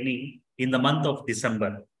peace training in the month of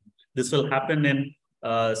December. This will happen in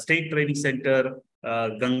State Training Center,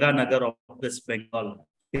 Ganga Nagar of West Bengal.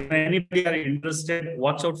 If anybody are interested,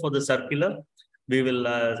 watch out for the circular. We will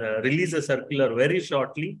release a circular very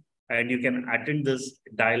shortly, and you can attend this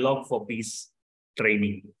dialogue for peace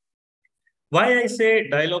training. Why I say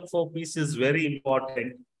dialogue for peace is very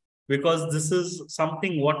important, because this is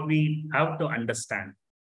something what we have to understand.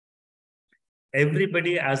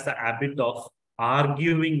 Everybody has the habit of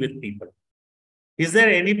arguing with people. Is there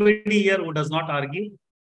anybody here who does not argue?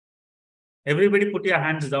 Everybody put your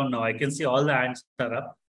hands down now. I can see all the hands are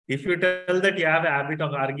up. If you tell that you have a habit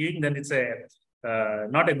of arguing, then it's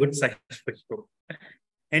not a good sign for you.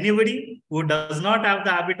 Anybody who does not have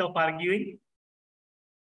the habit of arguing?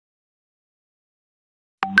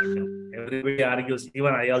 Everybody argues.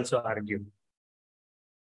 Even I also argue.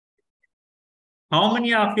 How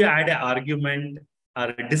many of you had an argument or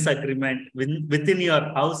a disagreement within your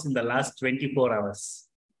house in the last 24 hours?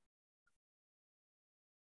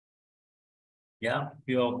 Yeah,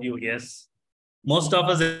 few of you, yes. Most of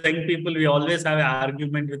us young people, we always have an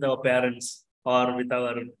argument with our parents or with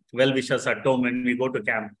our well-wishers at home when we go to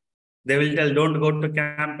camp. They will tell, don't go to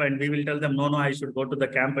camp, and we will tell them, no, I should go to the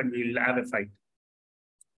camp, and we will have a fight.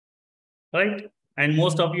 Right? And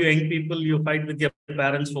most of you young people, you fight with your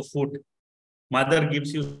parents for food. Mother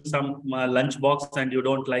gives you some lunch box and you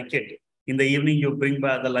don't like it. In the evening, you bring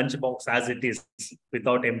back the lunch box as it is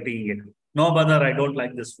without emptying it. No, mother, I don't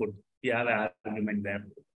like this food. You have an argument there.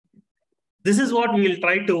 This is what we will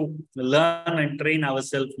try to learn and train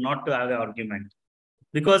ourselves not to have an argument.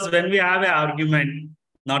 Because when we have an argument,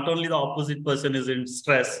 not only the opposite person is in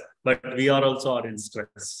stress, but we are also in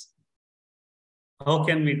stress. How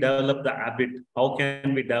can we develop the habit? How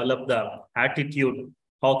can we develop the attitude?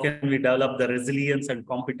 How can we develop the resilience and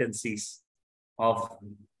competencies of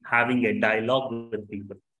having a dialogue with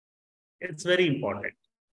people? It's very important.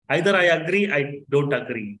 Either I agree, I don't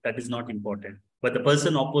agree. That is not important. But the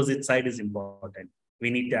person opposite side is important.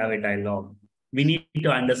 We need to have a dialogue. We need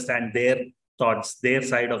to understand their thoughts, their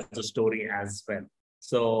side of the story as well.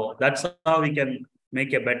 So that's how we can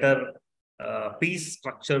make a better peace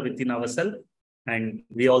structure within ourselves. And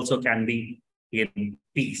we also can be in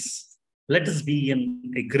peace. Let us be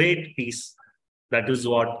in a great peace. That is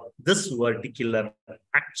what this verticular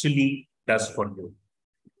actually does for you.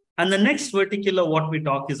 And the next verticular, what we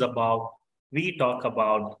talk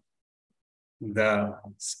about the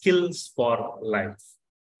skills for life.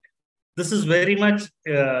 This is very much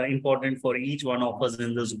important for each one of us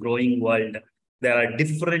in this growing world. There are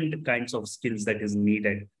different kinds of skills that is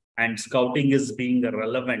needed, and scouting is being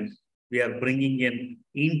relevant. We are bringing in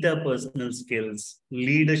interpersonal skills,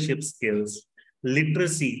 leadership skills,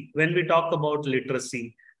 literacy. When we talk about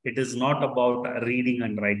literacy, it is not about reading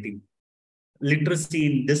and writing. Literacy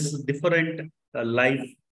in this different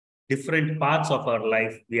different parts of our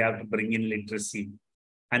life, we have to bring in literacy.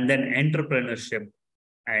 And then entrepreneurship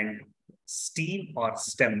and STEAM or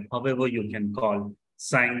STEM, however you can call,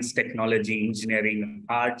 science, technology, engineering,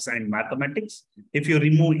 arts, and mathematics. If you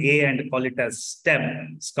remove A and call it as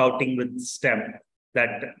STEM, scouting with STEM,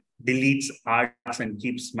 that deletes arts and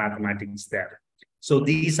keeps mathematics there. So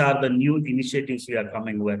these are the new initiatives we are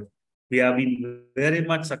coming with. We have been very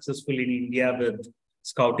much successful in India with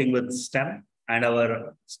scouting with STEM, and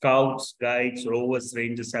our scouts, guides, rovers,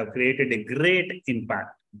 rangers have created a great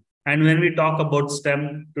impact. And when we talk about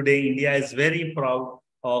STEM, today India is very proud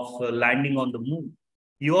of landing on the moon.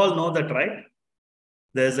 You all know that, right?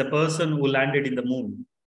 There's a person who landed in the moon.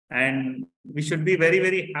 And we should be very,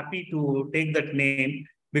 very happy to take that name,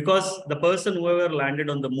 because the person whoever landed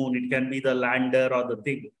on the moon, it can be the lander or the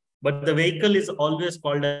thing, but the vehicle is always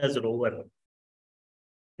called as rover.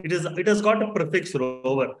 It has got a prefix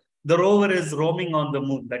rover. The rover is roaming on the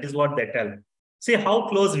moon. That is what they tell. See how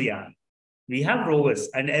close we are. We have rovers,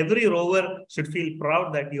 and every rover should feel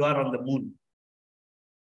proud that you are on the moon.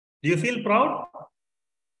 Do you feel proud?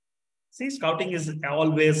 See, scouting is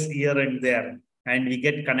always here and there, and we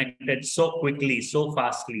get connected so quickly, so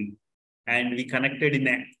fastly, and we connected in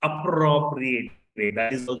an appropriate way.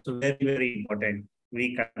 That is also very, very important.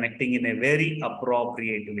 We connecting in a very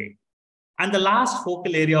appropriate way. And the last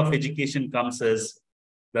focal area of education comes as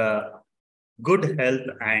the good health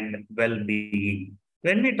and well-being.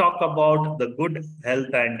 When we talk about the good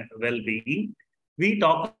health and well-being, we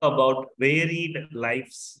talk about varied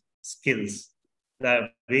life skills. The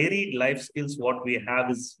varied life skills, what we have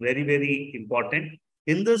is very, very important.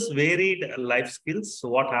 In this varied life skills, so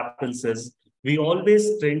what happens is we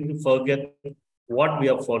always tend to forget what we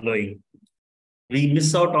are following. We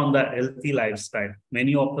miss out on the healthy lifestyle.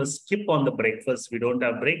 Many of us skip on the breakfast. We don't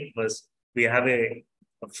have breakfast. We have a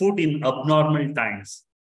food in abnormal times.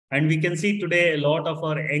 And we can see today a lot of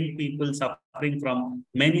our young people suffering from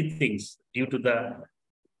many things due to the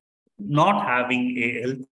not having a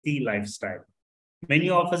healthy lifestyle. Many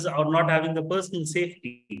of us are not having the personal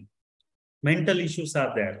safety. Mental issues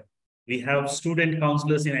are there. We have student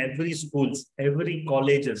counselors in every schools, every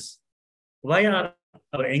colleges. Why are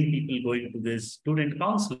our young people going to these student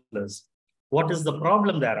counselors? What is the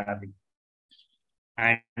problem they are having?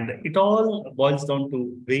 And it all boils down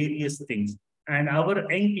to various things. And our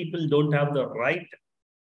young people don't have the right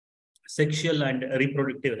sexual and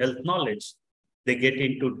reproductive health knowledge. They get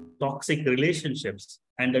into toxic relationships,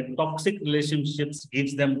 and the toxic relationships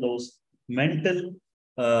gives them those mental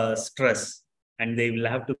stress, and they will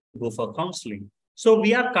have to go for counseling. So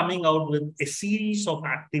we are coming out with a series of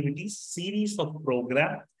activities, series of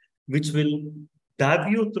programs, which will dive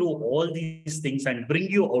you through all these things and bring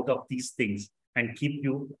you out of these things and keep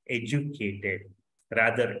you educated,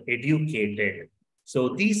 rather educated. So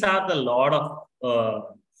these are the lot of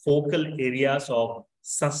focal areas of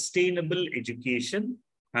sustainable education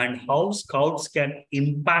and how Scouts can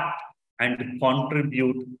impact and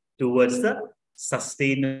contribute towards the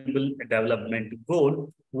sustainable development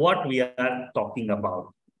goal, what we are talking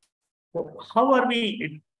about. How are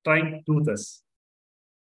we trying to do this?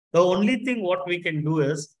 The only thing what we can do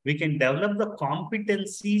is we can develop the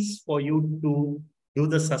competencies for you to do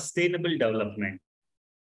the sustainable development.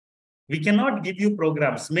 We cannot give you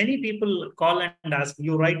programs. Many people call and ask,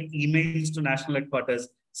 you write emails to national headquarters,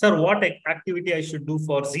 sir, what activity I should do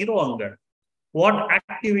for zero hunger? What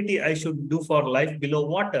activity I should do for life below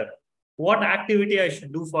water? What activity I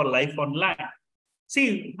should do for life on land?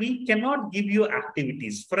 See, we cannot give you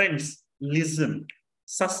activities. Friends, listen.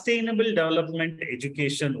 Sustainable development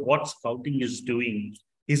education, what Scouting is doing,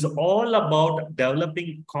 is all about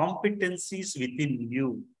developing competencies within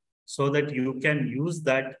you so that you can use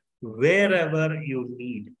that wherever you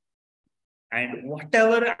need. And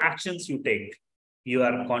whatever actions you take, you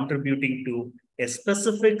are contributing to a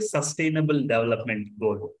specific sustainable development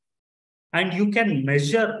goal. And you can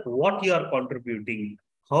measure what you are contributing,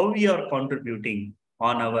 how you are contributing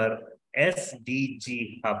on our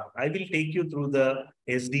SDG Hub. I will take you through the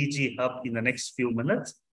SDG Hub in the next few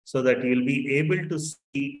minutes so that you will be able to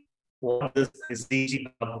see what this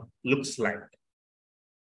SDG Hub looks like.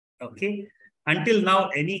 Okay. Until now,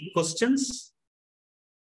 any questions?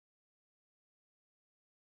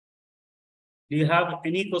 Do you have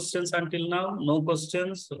any questions until now? No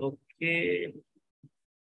questions? Okay.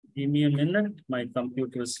 Give me a minute. My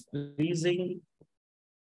computer is freezing.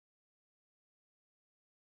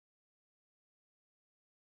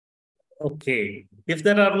 Okay. If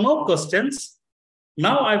there are no questions,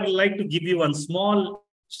 now I would like to give you one small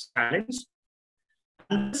challenge.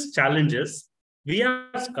 And this challenge is, we are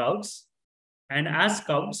Scouts, and as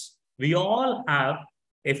Scouts, we all have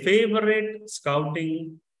a favorite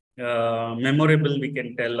Scouting memorable, we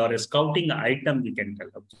can tell, or a Scouting item, we can tell.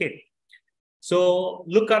 Okay. So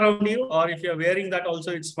look around you, or if you're wearing that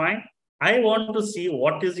also, it's fine. I want to see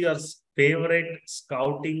what is your favorite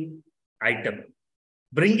Scouting item.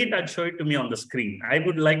 Bring it and show it to me on the screen. I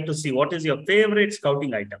would like to see what is your favorite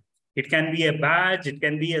Scouting item. It can be a badge, it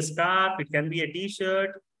can be a scarf, it can be a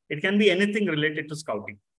t-shirt, it can be anything related to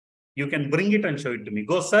Scouting. You can bring it and show it to me.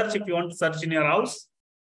 Go search if you want to search in your house,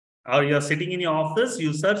 or you're sitting in your office,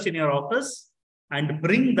 you search in your office and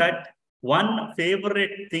bring that one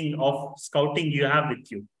favorite thing of Scouting you have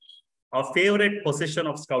with you, or favorite possession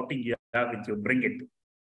of Scouting you have with you. Bring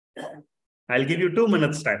it. I'll give you 2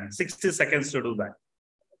 minutes time, 60 seconds to do that.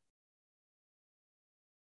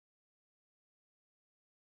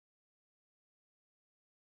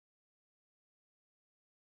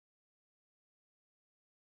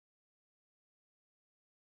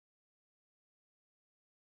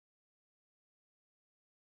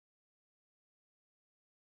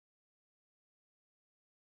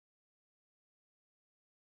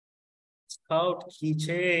 Scout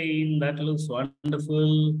keychain, that looks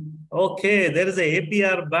wonderful. Okay, there is a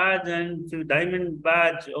APR badge and diamond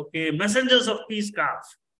badge. Okay, Messengers of Peace scarf.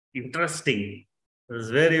 Interesting. It's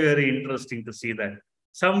very, very interesting to see that.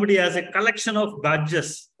 Somebody has a collection of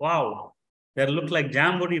badges. Wow, they look like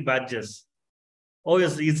Jamboree badges. Oh,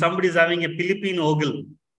 yes, somebody's having a Philippine ogle,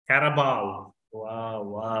 Carabao. Wow,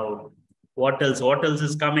 wow. What else? What else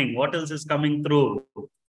is coming? What else is coming through?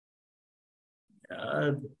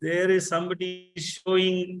 There is somebody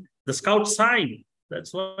showing the Scout sign.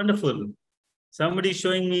 That's wonderful. Somebody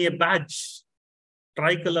showing me a badge,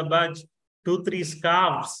 tricolor badge, 2-3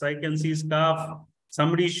 scarves. I can see scarf.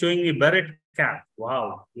 Somebody showing me beret cap.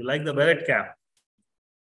 Wow, you like the beret cap?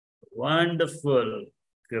 Wonderful,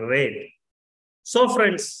 great. So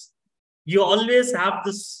friends, you always have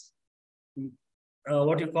this,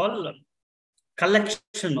 what you call,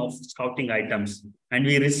 collection of Scouting items, and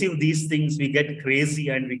we receive these things, we get crazy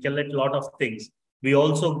and we collect a lot of things. We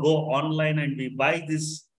also go online and we buy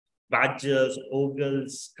these badges,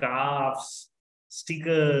 ogles, scarves,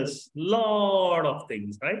 stickers, lot of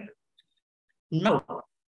things, right? Now,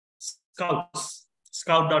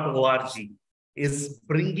 Scout.org is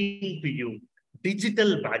bringing to you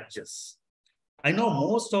digital badges. I know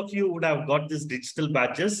most of you would have got these digital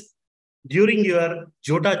badges during your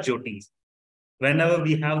Jota Jotis. Whenever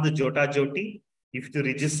we have the Jota Joti, if you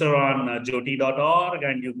register on joti.org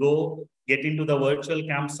and you go get into the virtual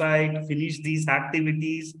campsite, finish these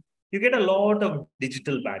activities, you get a lot of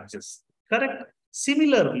digital badges, correct?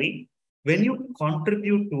 Similarly, when you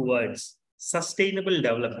contribute towards sustainable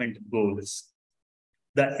development goals,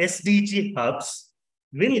 the SDG hubs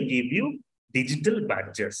will give you digital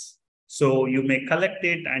badges. So you may collect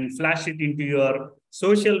it and flash it into your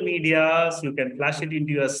social medias, you can flash it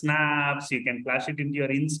into your snaps, you can flash it into your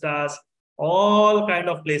instas, all kind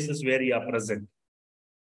of places where you are present.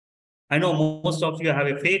 I know most of you have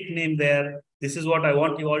a fake name there. This is what I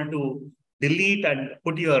want you all to delete and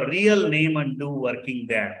put your real name and do working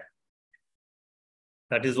there.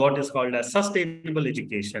 That is what is called as sustainable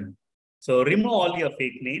education. So remove all your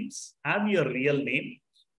fake names, have your real name,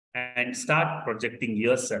 and start projecting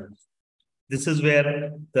yourself. This is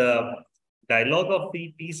where the dialogue of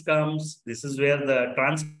peace comes. This is where the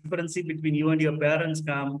transparency between you and your parents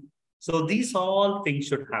come. So these all things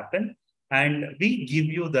should happen. And we give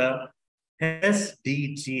you the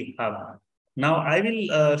SDG Hub. Now I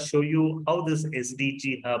will show you how this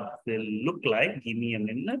SDG Hub will look like. Give me a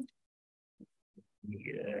minute.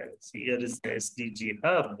 Yes, here is the SDG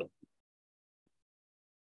Hub.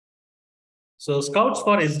 So Scouts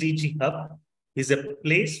for SDG Hub is a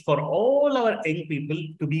place for all our young people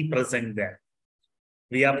to be present there.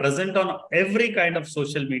 We are present on every kind of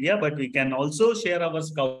social media, but we can also share our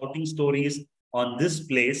scouting stories on this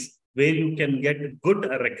place where you can get good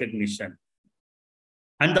recognition.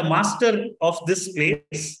 And the master of this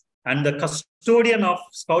place and the custodian of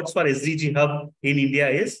Scouts for SDG Hub in India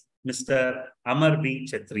is Mr. Amar B.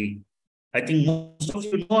 Chetri. I think most of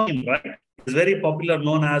you know him, right? He's very popular,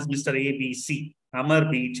 known as Mr. ABC, Amar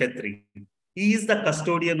B. Chetri. He is the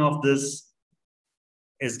custodian of this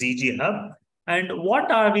SDG Hub. And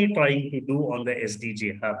what are we trying to do on the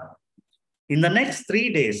SDG Hub? In the next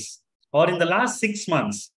 3 days or in the last 6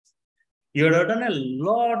 months, you have done a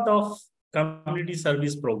lot of community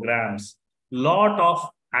service programs, lot of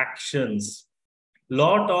actions,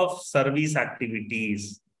 lot of service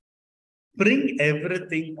activities. Bring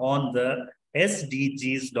everything on the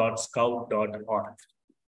sdgs.scout.org.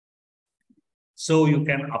 So you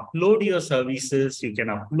can upload your services, you can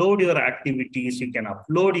upload your activities, you can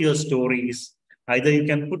upload your stories. Either you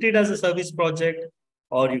can put it as a service project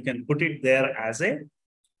or you can put it there as an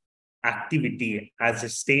activity, as a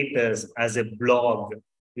status, as a blog.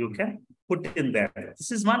 You can put it in there.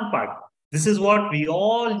 This is one part. This is what we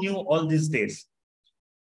all knew all these days.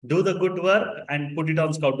 Do the good work and put it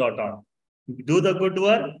on scout.org. Do the good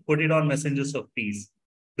work, put it on Messengers of Peace.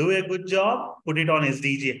 Do a good job, put it on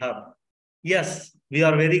SDG Hub. Yes, we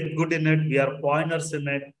are very good in it. We are pointers in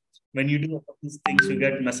it. When you do all these things, you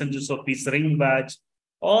get Messengers of Peace ring badge.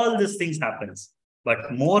 All these things happens.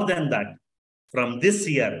 But more than that, from this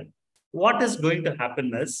year, what is going to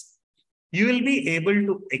happen is you will be able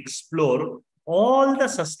to explore all the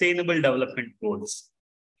sustainable development goals.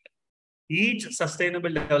 Each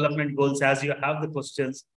sustainable development goals, as you have the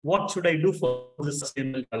questions, what should I do for the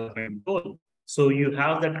sustainable development goal? So you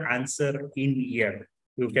have that answer in here.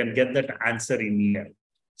 You can get that answer in here.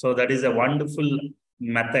 So that is a wonderful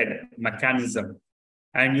mechanism.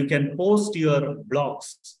 And you can post your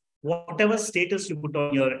blogs, whatever status you put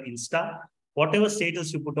on your Insta, whatever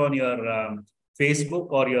status you put on your Facebook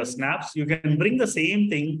or your snaps, you can bring the same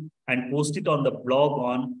thing and post it on the blog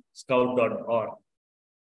on scout.org.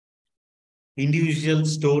 Individual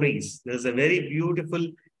stories. There's a very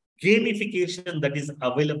beautiful gamification that is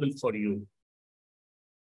available for you.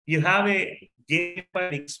 You have a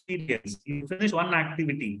gamified experience. You finish one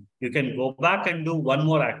activity, you can go back and do one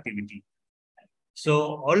more activity.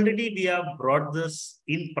 So already we have brought this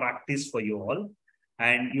in practice for you all,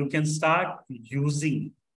 and you can start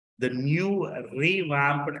using the new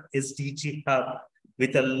revamped SDG Hub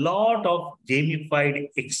with a lot of gamified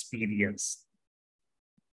experience.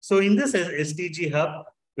 So in this SDG Hub,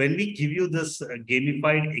 when we give you this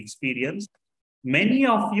gamified experience, many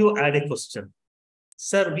of you add a question.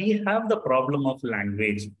 Sir, we have the problem of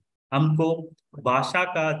language. हमको भाषा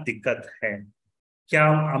का दिक्कत है. क्या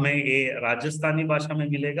हमें ये राजस्थानी भाषा में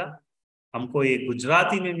मिलेगा? हमको ये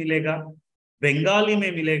गुजराती में मिलेगा? Bengali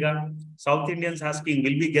में मिलेगा? South Indians asking,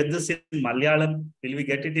 will we get this in Malayalam? Will we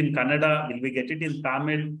get it in Kannada? Will we get it in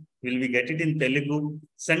Tamil? Will we get it in Telugu?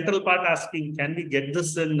 Central part asking, can we get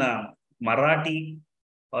this in Marathi?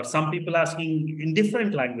 Or some people asking in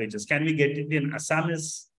different languages, can we get it in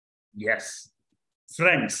Assamese? Yes.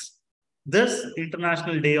 Friends, this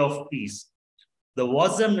International Day of Peace, the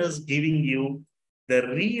WASM is giving you the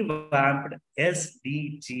revamped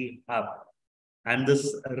SDG Hub. And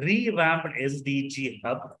this revamped SDG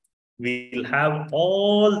Hub will have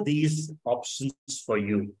all these options for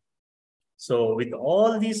you. So with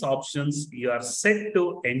all these options, you are set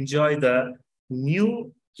to enjoy the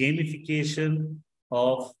new gamification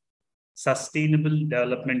of Sustainable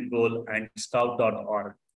Development Goal and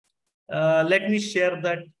Scout.org. Let me share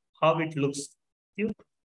that how it looks.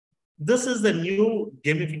 This is the new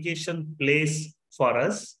gamification place for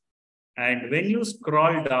us. And when you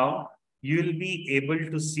scroll down, you will be able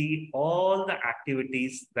to see all the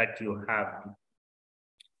activities that you have.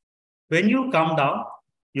 When you come down,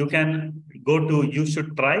 you can go to You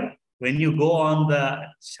Should Try. When you go on the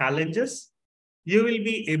challenges, you will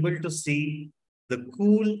be able to see the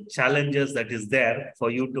cool challenges that is there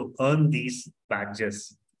for you to earn these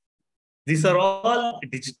badges. These are all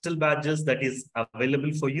digital badges that is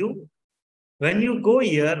available for you. When you go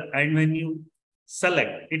here and when you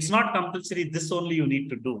select, it's not compulsory, this only you need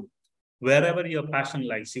to do. Wherever your passion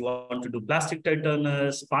lies, you want to do plastic tire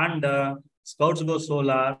turners, Panda, Scouts Go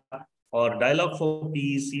Solar, or Dialogue for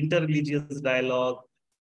Peace, interreligious dialogue,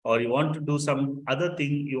 or you want to do some other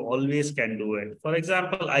thing, you always can do it. For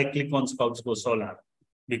example, I click on Scouts Go Solar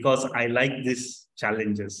because I like these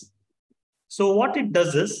challenges. So what it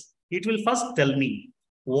does is, it will first tell me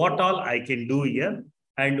what all I can do here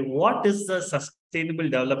and what is the sustainable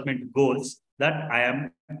development goals that I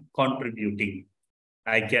am contributing.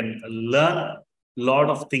 I can learn a lot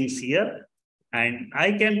of things here and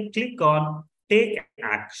I can click on Take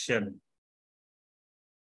Action.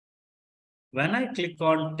 When I click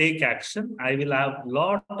on Take Action, I will have a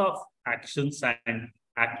lot of actions and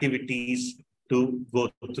activities to go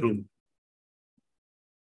through.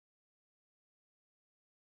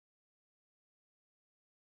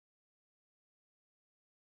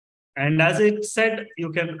 And as it said,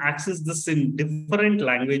 you can access this in different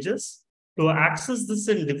languages. To access this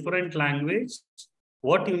in different language,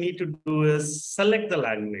 what you need to do is select the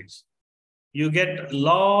language. You get a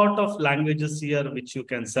lot of languages here which you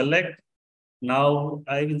can select. Now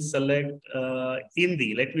I will select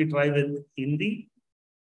Hindi. Let me try with Hindi.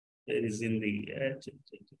 There is Hindi.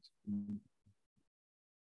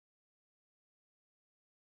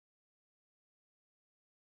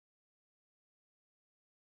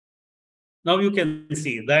 Now you can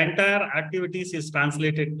see the entire activities is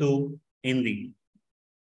translated to Hindi.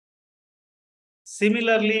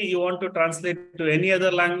 Similarly, you want to translate to any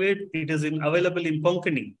other language, it is available in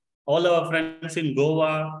Konkani. All our friends in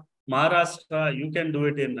Goa, Maharashtra, you can do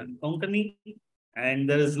it in Konkani. And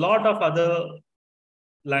there is a lot of other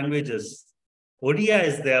languages. Odia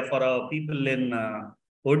is there for our people in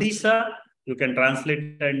Odisha. You can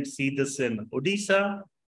translate and see this in Odisha.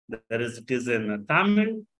 It is in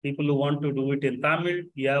Tamil. People who want to do it in Tamil,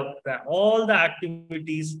 you have all the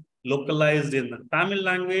activities localized in the Tamil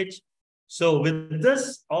language. So with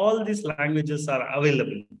this, all these languages are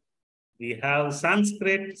available. We have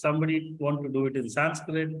Sanskrit, somebody want to do it in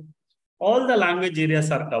Sanskrit. All the language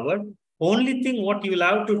areas are covered. Only thing what you will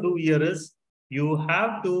have to do here is, you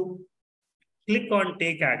have to click on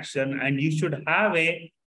Take Action and you should have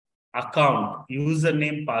a account,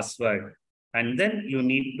 username, password. And then you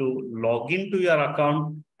need to log into your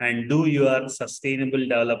account and do your sustainable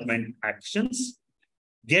development actions.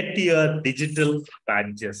 Get your digital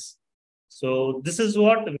badges. So this is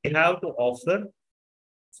what we have to offer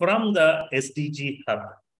from the SDG Hub.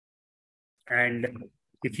 And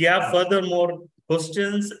if you have further more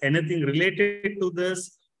questions, anything related to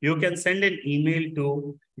this, you can send an email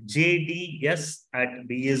to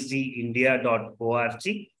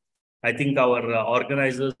jds@bsgindia.org. I think our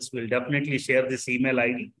organizers will definitely share this email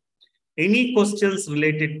ID. Any questions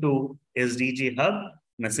related to SDG Hub,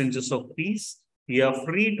 Messengers of Peace, you are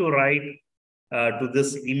free to write to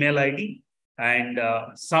this email ID, and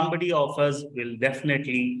somebody of us will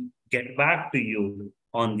definitely get back to you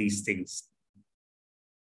on these things.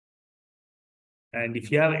 And if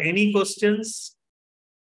you have any questions,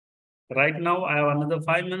 right now I have another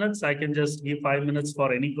 5 minutes. I can just give 5 minutes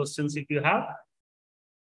for any questions if you have.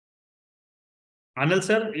 Anil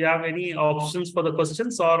sir, you have any options for the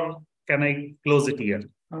questions, or can I close it here?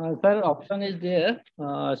 Sir, option is there.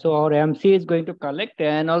 So our MC is going to collect,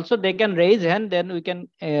 and also they can raise hand, then we can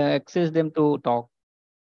access them to talk.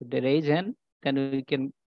 If they raise hand, then we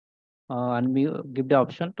can unmute, give the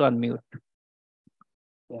option to unmute.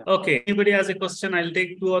 Yeah. Okay, anybody has a question? I'll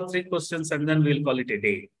take 2 or 3 questions and then we'll call it a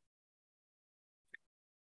day.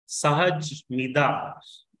 Sahaj Mida.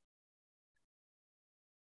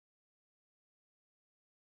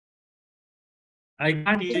 I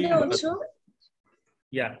can't hear you. Also,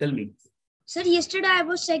 yeah, tell me. sir, yesterday I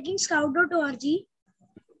was checking scout.org.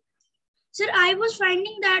 Sir, I was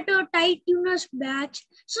finding that tight tuners batch.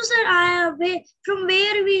 So, sir, from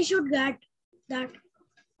where we should get that?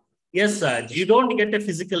 Yes, sir. You don't get a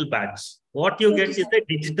physical badge. What you get is a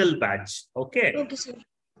digital badge. Okay. Okay, sir.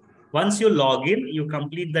 Once you log in, you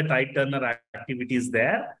complete the Tide Turner activities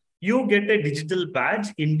there. You get a digital badge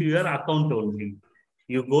into your account only.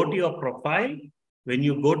 You go to your profile. When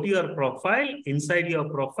you go to your profile, inside your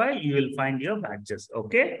profile, you will find your badges.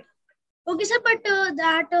 Okay. Okay, sir, but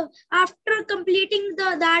after completing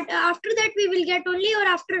after that we will get only, or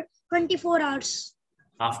after 24 hours?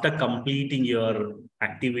 After completing your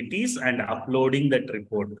activities and uploading that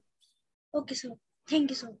report. Okay, sir.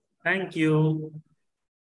 Thank you, sir. Thank you.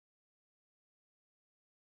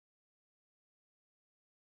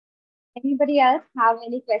 Anybody else have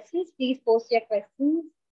any questions? Please post your questions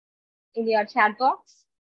in your chat box.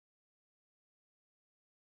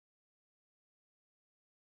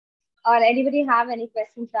 Or anybody have any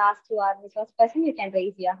questions to ask to our resource person, you can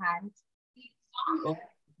raise your hand.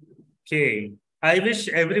 Okay. I wish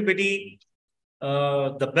everybody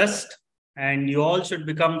the best, and you all should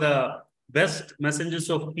become the best messengers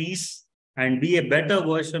of peace and be a better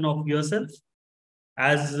version of yourself.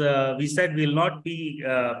 As we said, we'll not be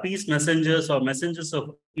peace messengers or messengers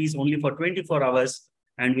of peace only for 24 hours,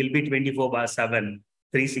 and we'll be 24/7,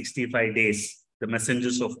 365 days, the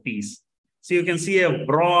messengers of peace. So you can see a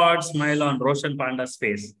broad smile on Roshan Panda's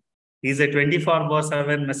face. He's a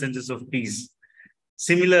 24/7 messengers of peace.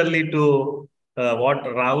 Similarly to what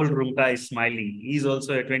Rahul Rumta is smiling, he's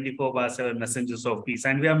also a 24/7 messengers of peace.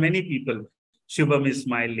 And we have many people. Shubham is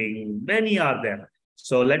smiling, many are there.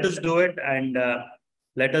 So let us do it, and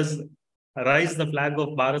let us raise the flag of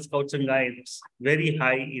Bharat Scouts and Guides very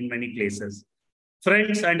high in many places.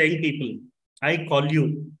 Friends and young people, I call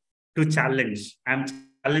you to challenge. I'm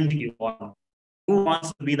challenging you all. Who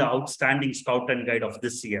wants to be the outstanding scout and guide of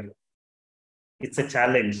this year? It's a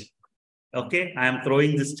challenge. Okay, I am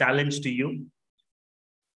throwing this challenge to you.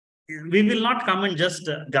 We will not come and just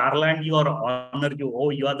garland you or honor you. Oh,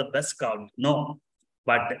 you are the best scout. No,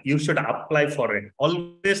 but you should apply for it.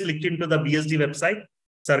 Always look into the BSD website,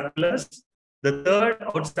 circulars. The third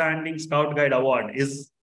Outstanding Scout Guide Award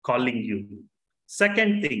is calling you.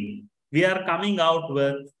 Second thing, we are coming out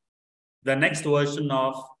with the next version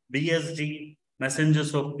of BSD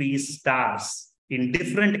Messengers of Peace Stars in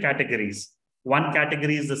different categories. One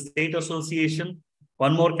category is the State Association.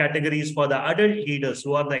 One more category is for the adult leaders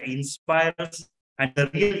who are the inspirers and the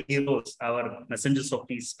real heroes, our Messengers of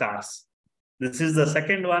Peace Stars. This is the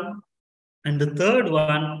second one. And the third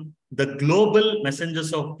one, the Global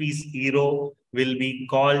Messengers of Peace Hero, will be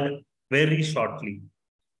called very shortly.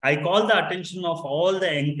 I call the attention of all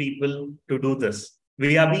the young people to do this.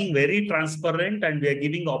 We are being very transparent, and we are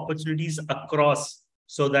giving opportunities across,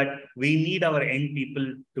 so that we need our young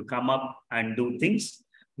people to come up and do things.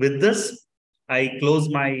 With this, I close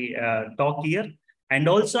my talk here. And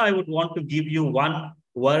also, I would want to give you one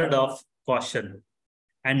word of caution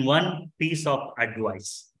and one piece of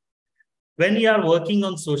advice. When you are working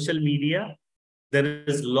on social media, there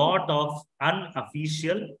is a lot of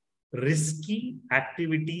unofficial, risky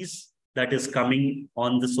activities that is coming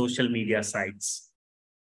on the social media sites.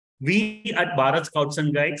 We at Bharat Scouts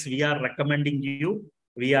and Guides, we are recommending you,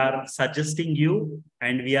 we are suggesting you,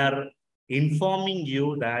 and we are informing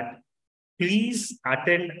you that please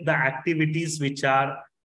attend the activities which are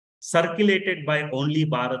circulated by only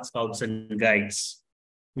Bharat Scouts and Guides.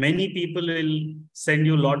 Many people will send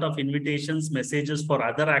you a lot of invitations, messages for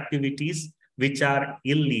other activities which are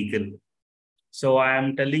illegal. So I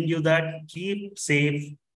am telling you that keep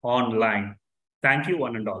safe online. Thank you,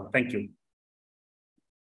 one and all. Thank you.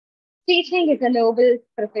 Teaching is a noble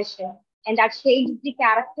profession, and that shapes the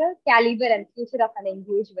character, caliber, and future of an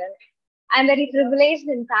individual. I'm very privileged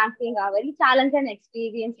in thanking our very talented and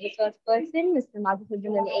experienced resource person, Mr.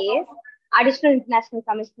 Madhusudhanan AS, Additional International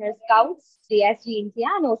Commissioner Scouts, DSG India,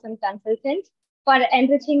 and OSAM Consultant, for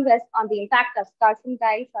enriching us on the impact of Scouts and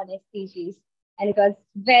Guides on SDGs. And it was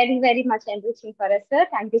very, very much enriching for us, sir.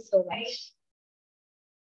 Thank you so much.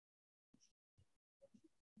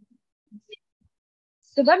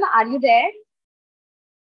 Shubham, are you there?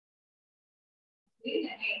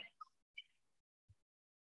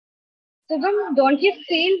 Shubham, don't you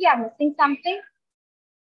feel we are missing something?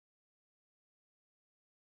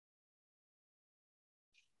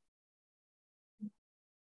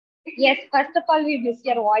 Yes, first of all, we miss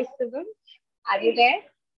your voice, Shubham. Are you there?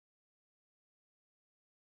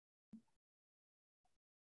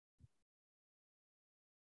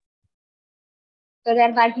 So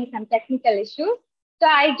there might be some technical issues. So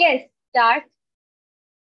I guess that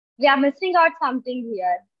we are missing out something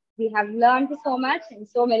here. We have learned so much and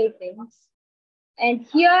so many things. And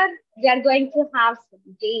here we are going to have some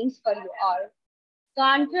games for you all. So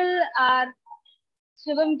until our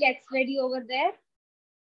Shubham gets ready over there.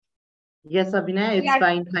 Yes, Abhinay, it's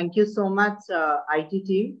fine. Thank you so much, IT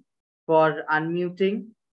team, for unmuting.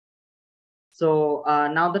 So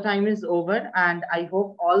now the time is over, and I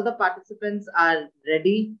hope all the participants are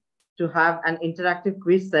ready to have an interactive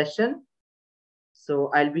quiz session.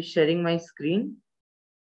 So I'll be sharing my screen.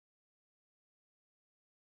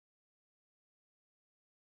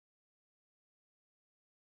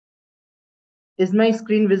 Is my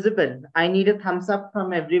screen visible? I need a thumbs up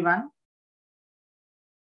from everyone.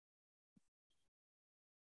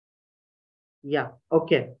 Yeah,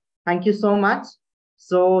 okay. Thank you so much.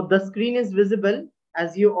 So the screen is visible.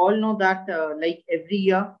 As you all know that like every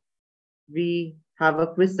year, we have a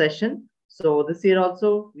quiz session. So this year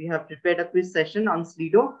also, we have prepared a quiz session on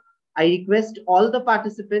Slido. I request all the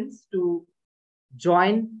participants to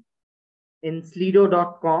join in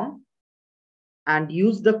slido.com and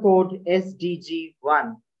use the code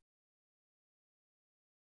SDG1.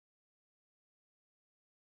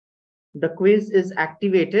 The quiz is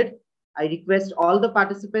activated. I request all the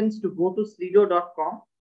participants to go to slido.com.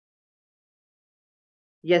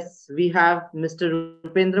 Yes, we have Mr.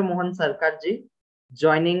 Rupendra Mohan Sarkarji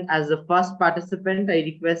joining as the first participant. I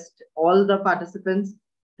request all the participants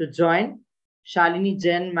to join. Shalini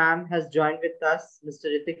Jain ma'am has joined with us. Mr.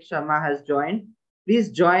 Ritik Sharma has joined. Please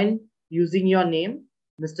join using your name.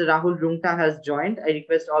 Mr. Rahul Rungta has joined. I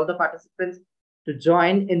request all the participants to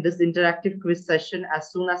join in this interactive quiz session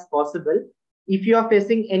as soon as possible. If you are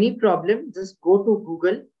facing any problem, just go to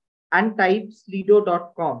Google and type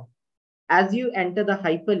slido.com. As you enter the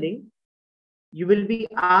hyperlink, you will be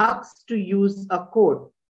asked to use a code,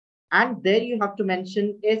 and there you have to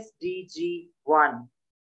mention SDG1.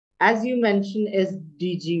 As you mention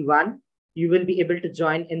SDG1, you will be able to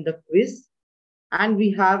join in the quiz. And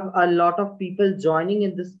we have a lot of people joining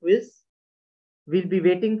in this quiz. We'll be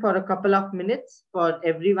waiting for a couple of minutes for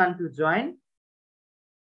everyone to join.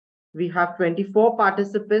 We have 24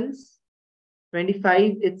 participants,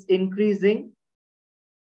 25, it's increasing.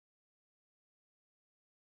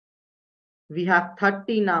 We have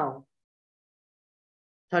 30 now,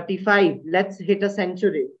 35, let's hit a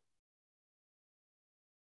century.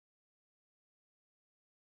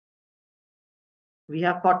 We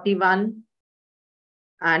have 41,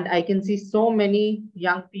 and I can see so many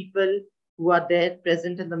young people who are there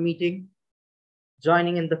present in the meeting,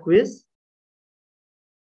 joining in the quiz.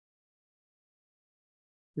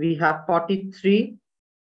 We have 43,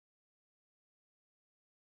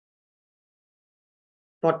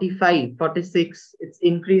 45, 46, it's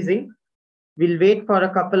increasing. We'll wait for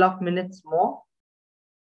a couple of minutes more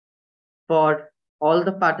for all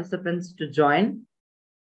the participants to join.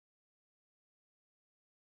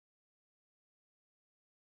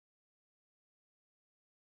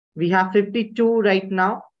 We have 52 right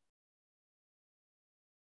now.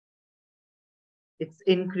 It's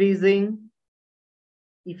increasing.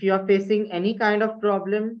 If you are facing any kind of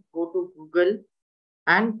problem, go to Google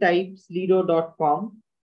and type slido.com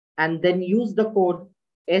and then use the code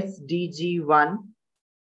SDG1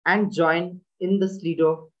 and join in the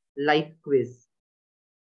Slido live quiz.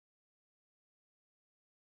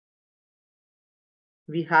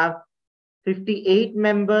 We have 58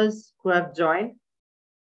 members who have joined.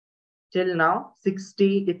 Till now,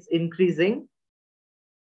 60, it's increasing.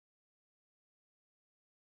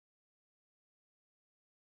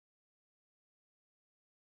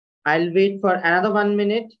 I'll wait for another 1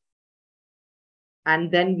 minute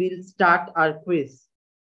and then we'll start our quiz.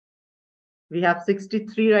 We have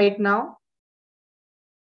 63 right now.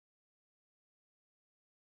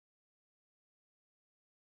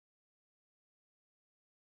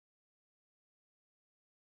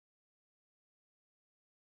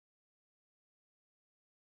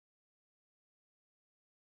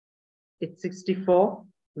 It's 64.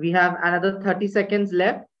 We have another 30 seconds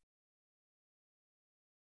left.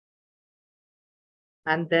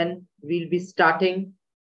 And then we'll be starting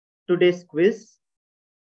today's quiz.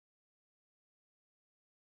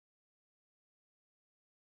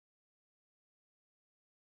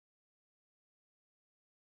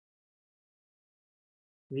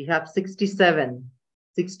 We have 67,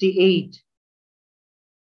 68,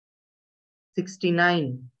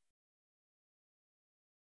 69.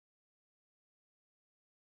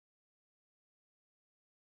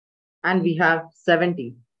 And we have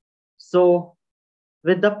 70. So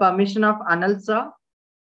with the permission of Anil sir,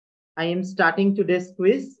 I am starting today's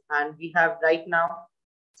quiz, and we have right now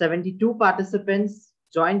 72 participants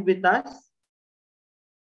joined with us.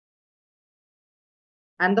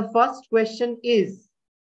 And the first question is,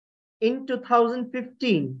 in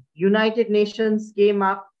 2015, United Nations came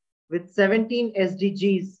up with 17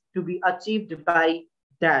 SDGs to be achieved by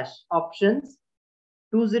dash options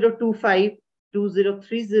 2025,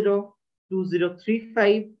 2030,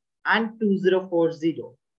 2035, and 2040.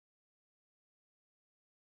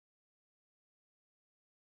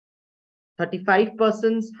 35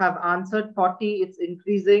 persons have answered. 40, it's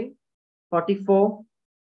increasing. 44,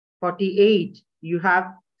 48. You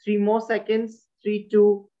have 3 more seconds. 3,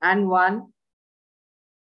 2, and 1.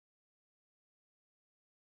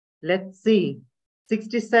 Let's see.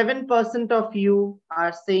 67% of you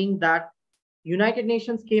are saying that United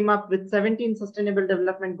Nations came up with 17 Sustainable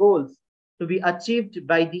Development Goals to be achieved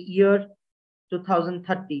by the year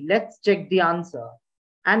 2030. Let's check the answer.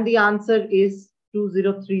 And the answer is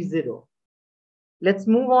 2030. Let's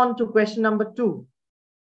move on to question number 2.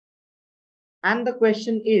 And the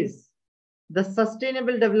question is, the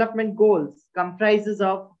Sustainable Development Goals comprises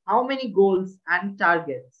of how many goals and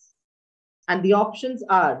targets? And the options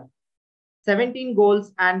are 17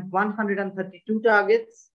 goals and 132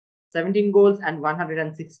 targets, 17 goals and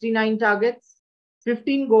 169 targets,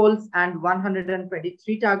 15 goals and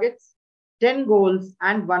 123 targets, 10 goals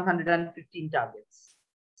and 115 targets.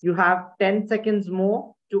 You have 10 seconds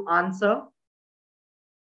more to answer.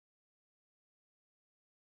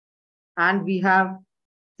 And we have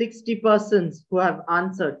 60 persons who have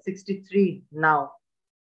answered, 63 now.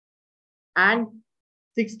 And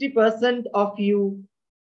 60% of you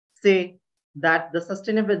say that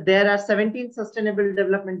there are 17 Sustainable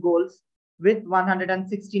Development Goals with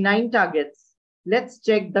 169 targets. Let's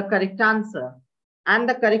check the correct answer. And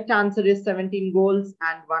the correct answer is 17 goals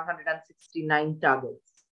and 169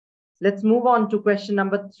 targets. Let's move on to question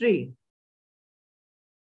number 3.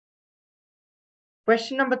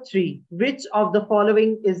 Question number 3. Which of the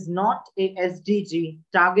following is not a SDG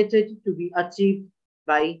targeted to be achieved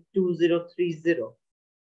by 2030?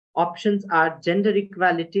 Options are gender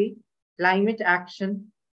equality, climate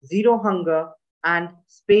action, zero hunger, and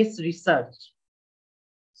space research.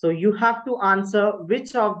 So you have to answer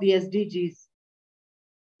which of the SDGs,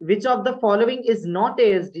 which of the following is not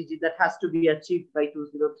a SDG that has to be achieved by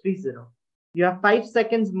 2030. You have 5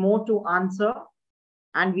 seconds more to answer,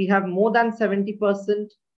 and we have more than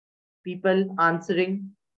 70% people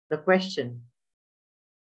answering the question.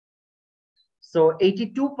 So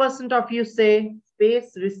 82% of you say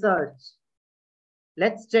space research.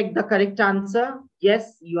 Let's check the correct answer.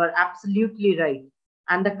 Yes, you are absolutely right.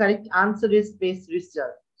 And the correct answer is space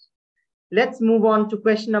research. Let's move on to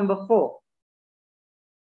question number 4.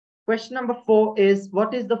 Question number 4 is,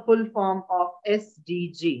 what is the full form of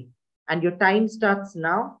SDG? And your time starts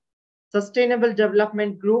now. Sustainable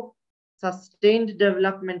Development Group, Sustained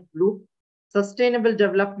Development Group, Sustainable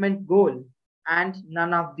Development Goal, and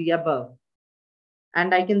none of the above.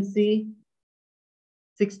 And I can see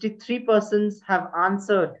 63 persons have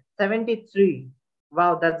answered, 73.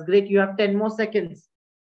 Wow, that's great. You have 10 more seconds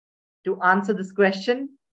to answer this question.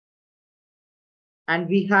 And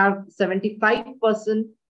we have 75%,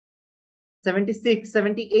 76,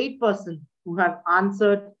 78% who have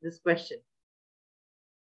answered this question.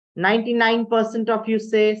 99% of you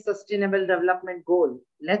say Sustainable Development Goal.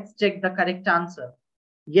 Let's check the correct answer.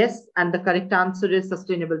 Yes, and the correct answer is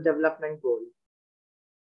Sustainable Development Goal.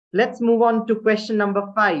 Let's move on to question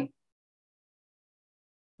number 5.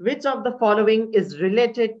 Which of the following is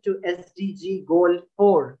related to SDG Goal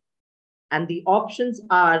 4? And the options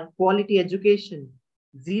are quality education,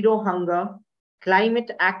 zero hunger,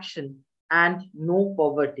 climate action, and no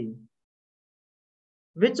poverty.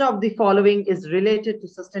 Which of the following is related to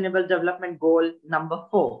Sustainable Development Goal number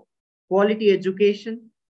 4? Quality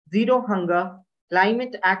education, zero hunger,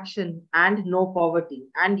 climate action, and no poverty.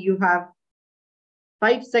 And you have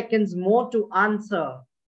 5 seconds more to answer.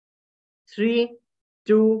 3,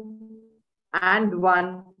 2, and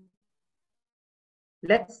 1.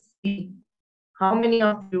 Let's see how many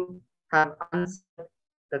of you have answered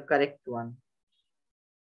the correct one.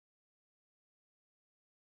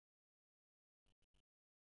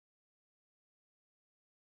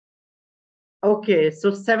 Okay,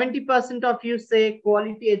 so 70% of you say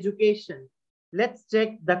quality education. Let's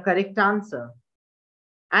check the correct answer.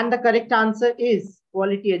 And the correct answer is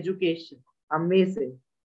quality education. Amazing.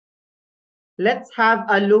 Let's have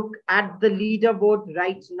a look at the leaderboard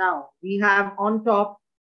right now. We have on top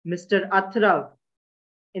Mr. Athrav.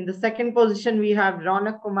 In the second position, we have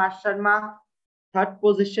Ronak Kumar Sharma. Third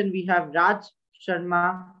position, we have Raj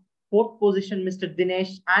Sharma. Fourth position, Mr.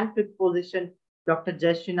 Dinesh. And fifth position, Dr.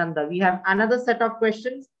 Jayashree Nanda. We have another set of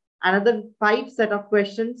questions, another 5 set of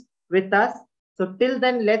questions with us. So till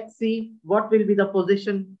then, let's see what will be the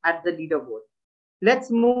position at the leaderboard. Let's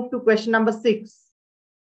move to question number 6.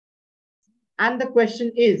 And the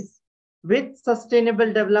question is, which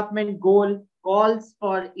Sustainable Development Goal calls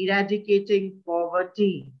for eradicating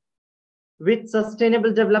poverty? Which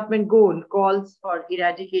Sustainable Development Goal calls for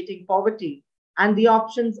eradicating poverty? And the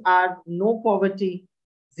options are no poverty,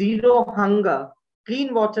 zero hunger,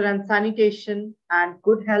 clean water and sanitation, and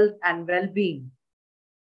good health and well-being.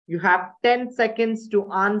 You have 10 seconds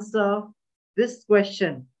to answer this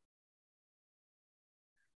question.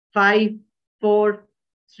 5, 4,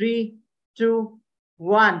 3, 2,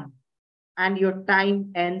 1. And your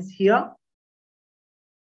time ends here.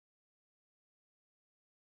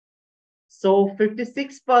 So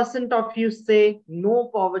 56% of you say no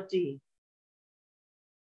poverty.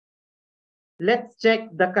 Let's check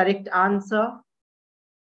the correct answer.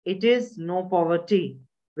 It is no poverty,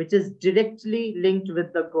 which is directly linked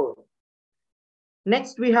with the goal.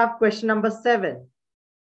 Next, we have question number 7.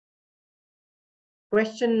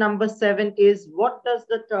 Question number 7 is, what does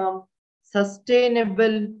the term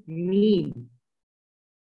sustainable mean?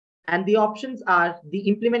 And the options are the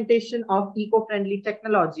implementation of eco-friendly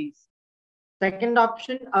technologies. Second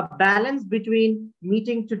option, a balance between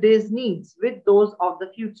meeting today's needs with those of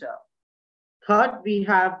the future. Third, we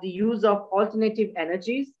have the use of alternative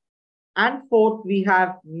energies. And fourth, we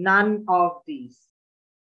have none of these.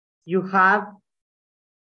 You have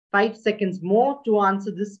 5 seconds more to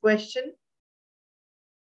answer this question.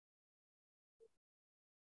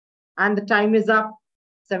 And the time is up.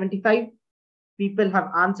 75 people have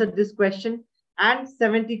answered this question. And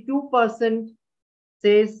 72%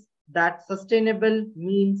 says that sustainable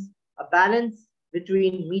means a balance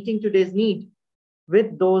between meeting today's need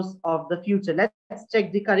with those of the future. Let's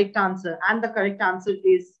check the correct answer. And the correct answer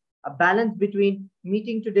is a balance between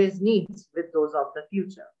meeting today's needs with those of the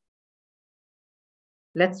future.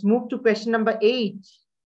 Let's move to question number 8.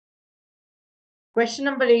 Question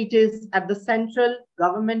number 8 is, at the central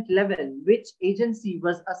government level, which agency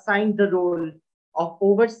was assigned the role of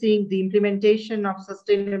overseeing the implementation of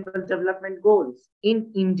sustainable development goals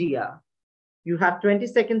in India? You have 20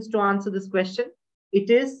 seconds to answer this question. It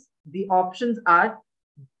is, the options are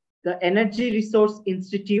the Energy Resource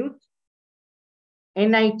Institute,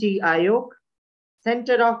 NIT Aayog,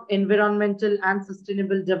 Center of Environmental and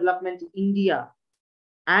Sustainable Development India,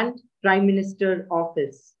 and Prime Minister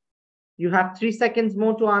Office. You have 3 seconds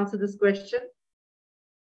more to answer this question.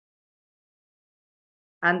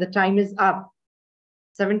 And the time is up.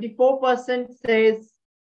 74% says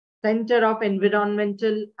Center of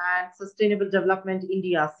Environmental and Sustainable Development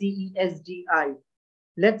India, CESDI.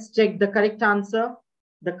 Let's check the correct answer.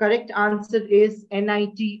 The correct answer is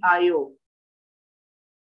NIT Aayog.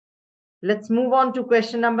 Let's move on to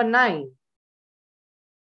question number 9.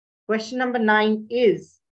 Question number 9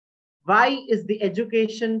 is, why is the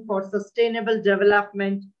education for sustainable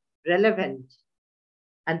development relevant?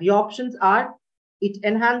 And the options are, it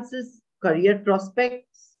enhances career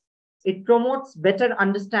prospects, it promotes better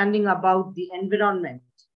understanding about the environment,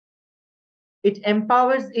 it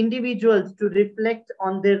empowers individuals to reflect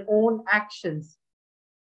on their own actions,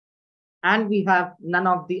 and we have none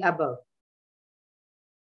of the above.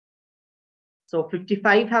 So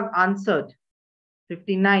 55 have answered.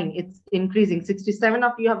 59, it's increasing. 67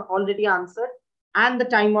 of you have already answered, and the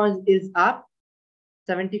timer is up.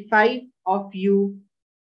 75 of you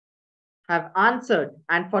have answered,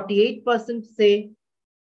 and 48% say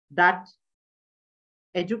that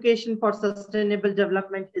education for sustainable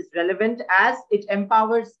development is relevant as it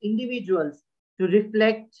empowers individuals to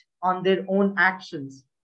reflect on their own actions.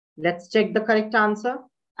 Let's check the correct answer.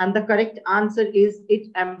 And the correct answer is, it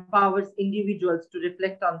empowers individuals to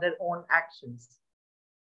reflect on their own actions.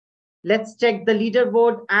 Let's check the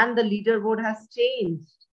leaderboard, and the leaderboard has changed.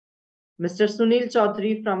 Mr. Sunil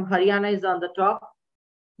Chaudhary from Haryana is on the top.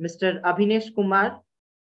 Mr. Abhinesh Kumar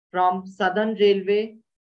from Southern Railway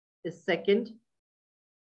is second.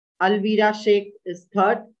 Alvira Sheikh is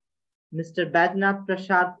third. Mr. Bajnath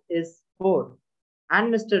Prasad is fourth.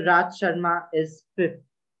 And Mr. Raj Sharma is fifth.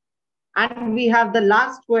 And we have the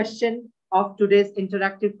last question of today's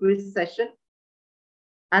interactive quiz session.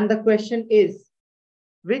 And the question is,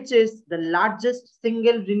 which is the largest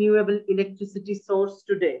single renewable electricity source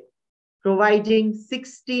today, providing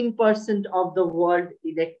 16% of the world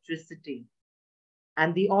electricity?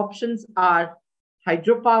 And the options are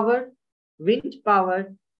hydropower, wind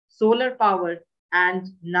power, solar power, and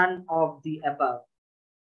none of the above.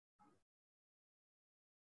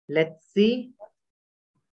 Let's see.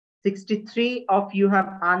 63 of you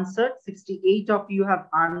have answered, 68 of you have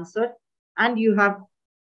answered, and you have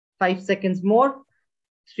 5 seconds more.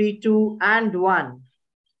 3, 2, and 1.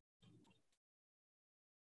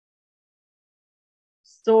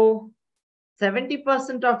 So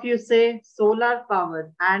 70% of you say solar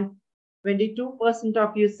power and 22%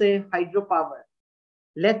 of you say hydropower.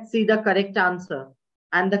 Let's see the correct answer.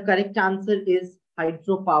 And the correct answer is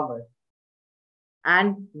hydropower.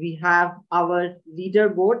 And we have our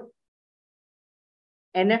leaderboard.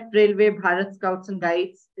 NF Railway Bharat Scouts and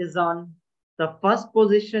Guides is on the first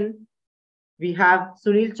position. We have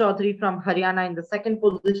Sunil Chaudhary from Haryana in the second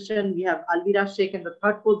position. We have Alvira Sheikh in the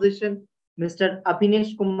third position. Mr.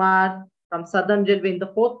 Abhinesh Kumar from Southern Railway in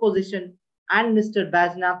the fourth position. And Mr.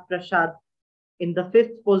 Bajnath Prasad in the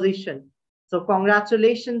 5th position. So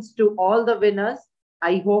congratulations to all the winners.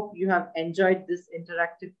 I hope you have enjoyed this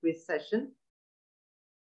interactive quiz session.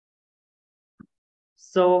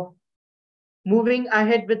 So moving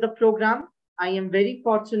ahead with the program, I am very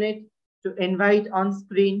fortunate to invite on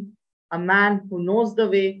screen a man who knows the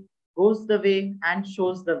way, goes the way, and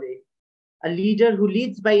shows the way. A leader who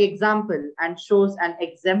leads by example and shows an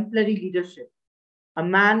exemplary leadership. A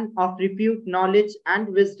man of repute, knowledge, and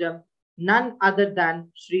wisdom, none other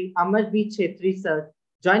than Shri Amar B. Chhetri Sir,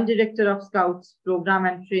 Joint Director of Scouts Program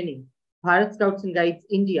and Training, Bharat Scouts and Guides,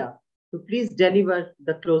 India, to please deliver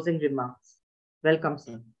the closing remarks. Welcome,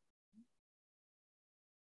 sir.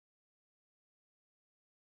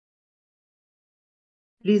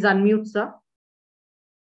 Please unmute, sir.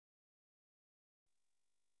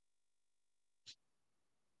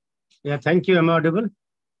 Yeah, thank you. Am I audible?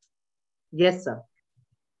 Yes, sir.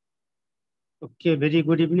 Okay, very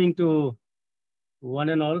good evening to one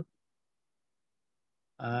and all.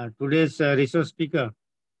 Today's resource speaker,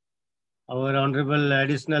 our Honorable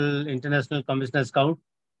Additional International Commissioner Scout,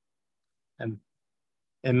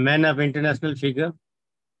 a man of international figure.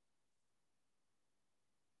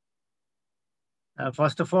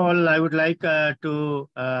 First of all, I would like to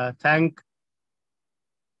thank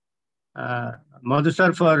Madhu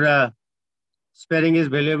sir for sparing his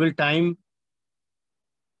valuable time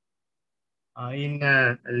in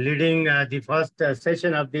leading the first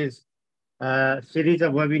session of this series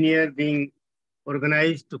of webinar being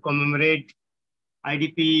organized to commemorate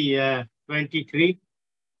IDP 23.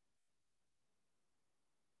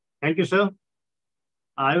 Thank you, sir.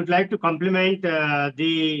 I would like to compliment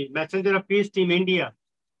the Messenger of Peace Team India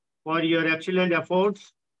for your excellent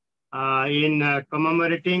efforts in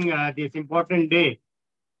commemorating this important day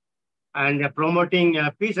and promoting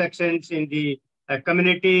peace actions in the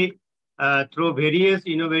community through various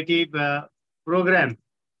innovative programs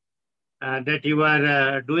that you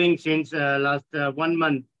are doing since last 1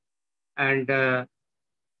 month and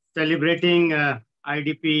celebrating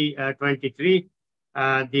IDP 23.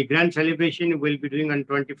 The grand celebration will be doing on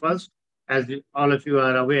 21st, as all of you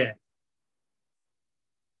are aware.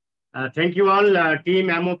 Thank you all, Team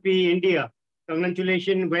MOP India.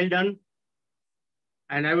 Congratulations, well done.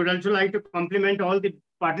 And I would also like to compliment all the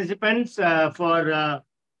participants for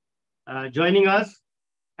joining us.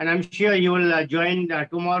 And I'm sure you will join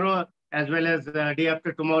tomorrow as well as the day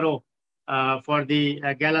after tomorrow for the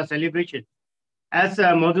gala celebration. As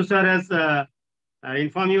Madhu sir has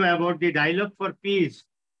inform you about the Dialogue for Peace.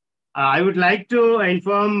 I would like to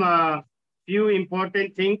inform a few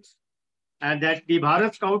important things that the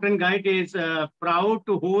Bharat Scout and Guide is proud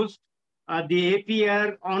to host the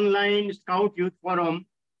APR Online Scout Youth Forum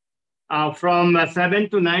from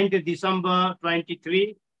 7th to 9th December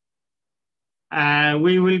 23.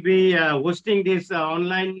 We will be hosting this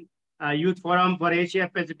online youth forum for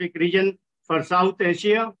Asia Pacific region for South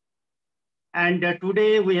Asia. And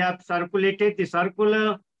today we have circulated the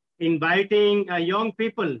circular inviting young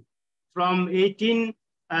people from 18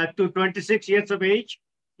 to 26 years of age.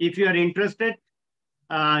 If you are interested,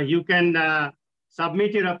 you can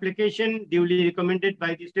submit your application duly recommended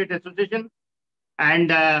by the State Association.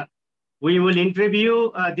 And we will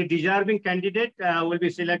interview the deserving candidate will be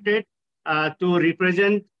selected to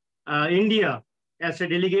represent India as a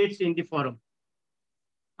delegates in the forum.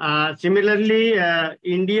 Similarly,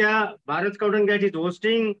 India, Bharat Scout and Guide is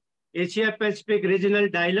hosting Asia Pacific Regional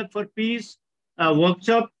Dialogue for Peace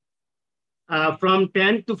workshop from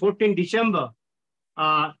 10th to 14th December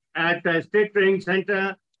at State Training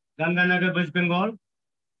Center, Ganganagar, West Bengal.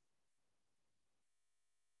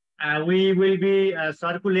 We will be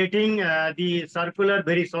circulating the circular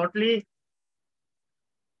very shortly.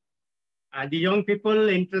 The young people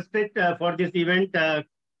interested for this event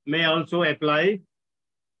may also apply.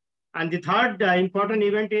 And the third important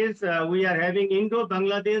event is we are having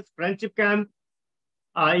Indo-Bangladesh Friendship Camp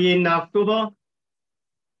in October.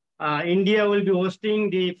 India will be hosting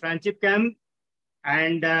the Friendship Camp,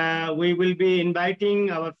 and we will be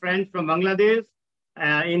inviting our friends from Bangladesh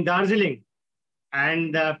in Darjeeling.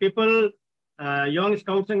 And people, young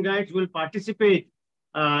Scouts and Guides will participate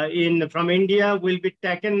from India, will be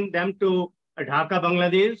taken them to Dhaka,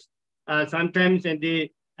 Bangladesh, sometimes in the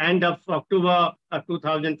end of October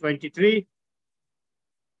 2023.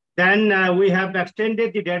 Then we have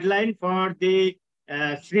extended the deadline for the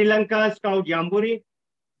Sri Lanka Scout Jamboree.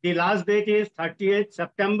 The last date is 30th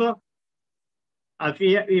September.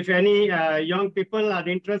 If any young people are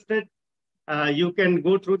interested, you can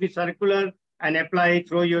go through the circular and apply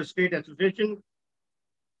through your state association.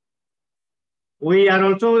 We have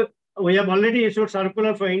already issued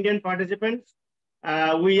circular for Indian participants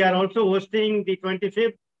we are also hosting the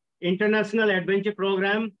 25th International Adventure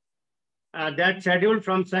Program that's scheduled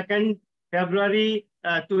from 2nd February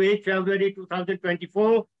to 8th February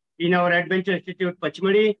 2024 in our Adventure Institute,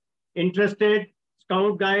 Pachmadi. Interested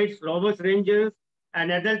scout guides, robust rangers, and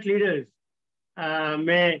adult leaders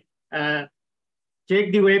may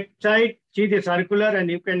check the website, see the circular, and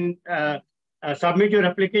you can submit your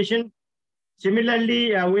application.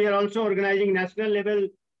 Similarly, we are also organizing national level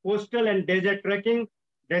coastal and desert trekking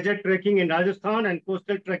in Rajasthan and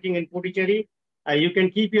coastal trekking in Puducherry. You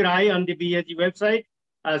can keep your eye on the BSG website.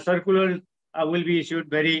 Circulars will be issued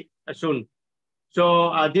very soon.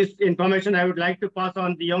 So this information I would like to pass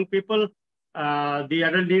on the young people, the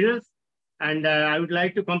adult leaders, and I would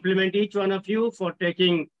like to compliment each one of you for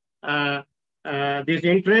taking this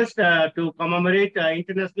interest to commemorate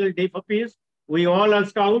International Day for Peace. We all are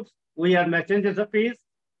scouts. We are messengers of peace.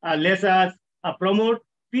 Let us promote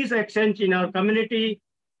peace exchange in our community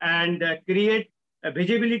and create a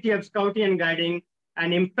visibility of scouting and guiding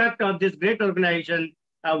and impact of this great organization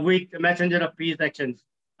with Messenger of Peace actions.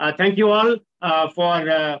 Thank you all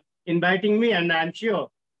for inviting me, and I'm sure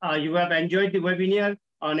you have enjoyed the webinar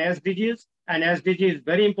on SDGs, and SDG is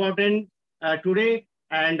very important today,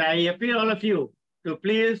 and I appeal all of you to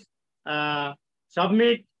please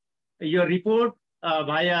submit your report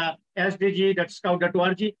via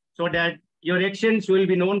sdg.scout.org so that your actions will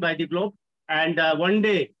be known by the globe, and one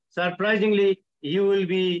day, surprisingly, you will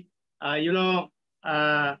be, you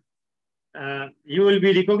will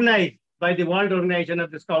be recognized by the World Organization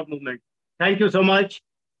of the Scout Movement. Thank you so much,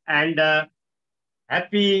 and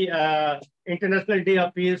happy International Day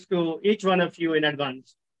of Peace to each one of you in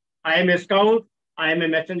advance. I am a Scout. I am a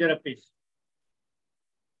messenger of peace.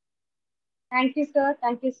 Thank you, sir.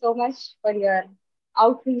 Thank you so much for your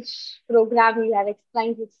outreach program. You have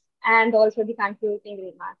explained it and also the concluding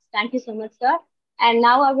remarks. Thank you so much, sir. And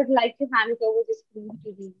now I would like to hand it over the screen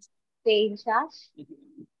to the day in charge.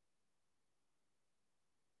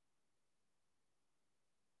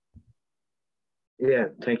 Yeah,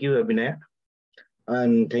 thank you, Abhinaya.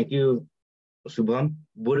 And thank you, Shubham.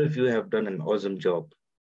 Both of you have done an awesome job.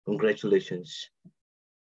 Congratulations.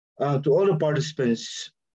 To all the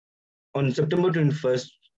participants, on September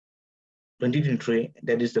 21st, 2023,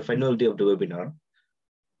 that is the final day of the webinar,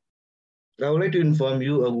 I would like to inform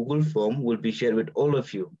you a Google form will be shared with all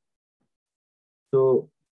of you. So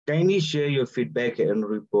kindly share your feedback and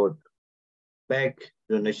report back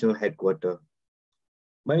to the national headquarters.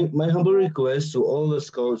 My humble request to all the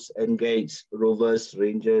scouts and guides, rovers,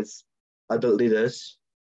 rangers, adult leaders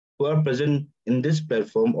who are present in this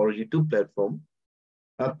platform or YouTube platform,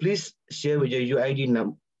 please share with your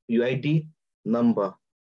UID number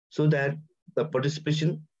so that the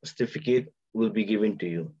participation certificate will be given to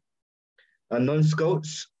you.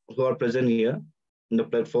 Non-scouts who are present here in the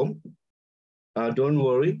platform, don't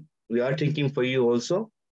worry, we are thinking for you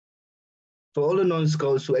also. For all the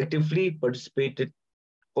non-scouts who actively participated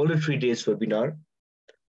all the 3 days webinar,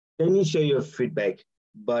 can you share your feedback?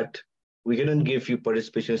 But we cannot give you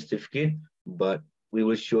participation certificate, but we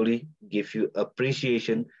will surely give you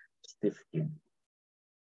appreciation certificate.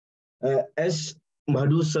 As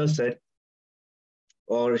Madhu sir said,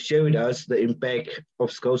 or share with us the impact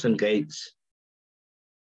of Scouts and Guides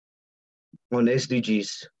on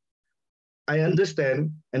SDGs. I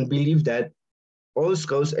understand and believe that all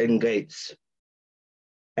Scouts and Guides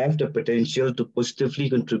have the potential to positively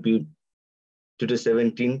contribute to the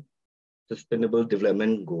 17 Sustainable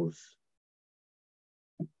Development Goals.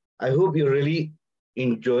 I hope you really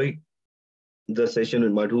enjoyed the session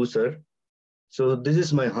with Madhu sir. So this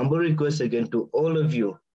is my humble request again to all of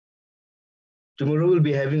you. Tomorrow we'll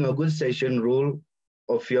be having a good session, role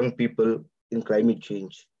of young people in climate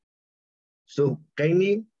change. So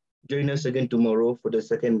kindly join us again tomorrow for the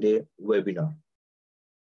second day webinar.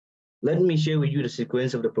 Let me share with you the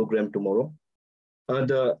sequence of the program tomorrow.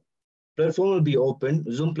 The platform will be open,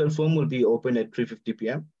 Zoom platform will be open at 3:50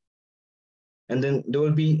 p.m. And then there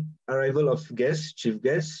will be arrival of guests, chief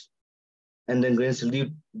guests, and then Grand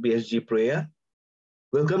Salute BSG prayer.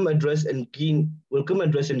 Welcome address and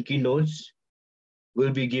keynotes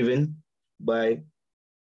will be given by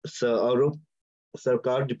Sir Arup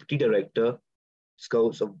Sarkar, Deputy Director,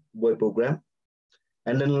 Scouts of Boy Program.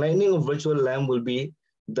 And then lighting of virtual lamp will be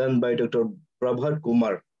done by Dr. Prabhat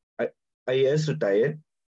Kumar, IAS retired,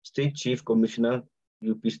 State Chief Commissioner,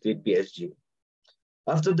 UP State BSG.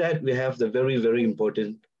 After that, we have the very, very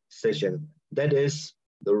important session. That is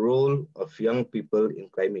the role of young people in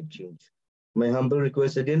climate change. My humble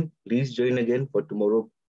request again, please join again for tomorrow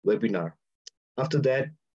webinar. After that,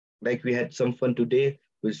 like we had some fun today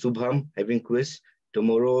with Subham having quiz,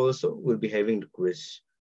 Tomorrow also we'll be having the quiz.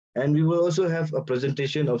 And we will also have a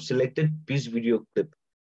presentation of selected peace video clip,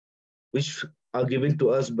 which are given to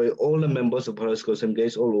us by all the members of Bharat Scouts and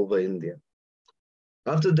Guides all over India.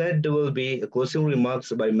 After that, there will be a closing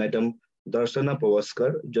remarks by Madam Darshana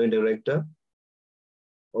Pavaskar, Joint Director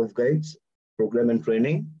of Guides, Program and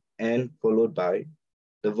Training, and followed by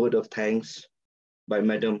the word of thanks by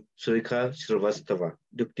Madam Surika Srivastava,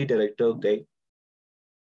 Deputy Director of Guide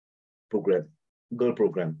Program, Girl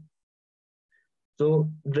Program. So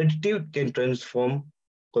gratitude can transform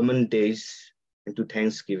common days into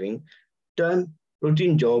Thanksgiving, turn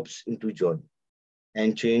routine jobs into joy,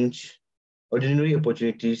 and change ordinary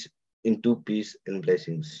opportunities into peace and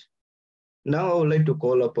blessings. Now I would like to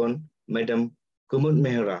call upon Madam Kumud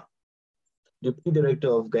Mehra, Deputy Director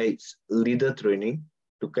of Guides Leader Training,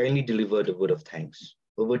 to kindly deliver the word of thanks.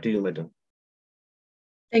 Over to you, Madam.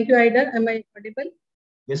 Thank you, Aider. Am I audible?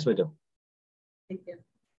 Yes, Madam. Thank you.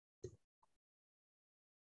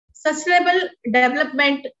 Sustainable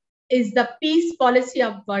development is the peace policy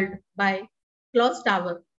of world by Klaus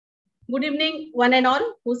Tower. Good evening, one and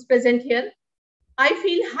all who's present here. I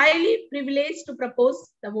feel highly privileged to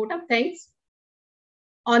propose the vote of thanks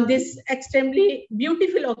on this extremely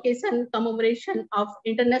beautiful occasion, commemoration of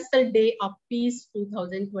International Day of Peace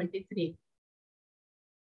 2023.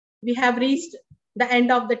 We have reached the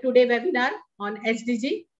end of the today webinar on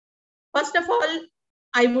SDG. First of all,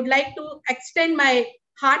 I would like to extend my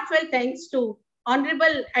heartfelt thanks to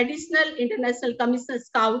Honorable Additional International Commissioner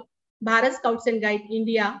Scout, Bharat Scouts and Guides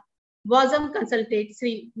India, WASM Consultant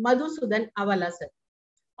Sri Madhusudan Avala sir,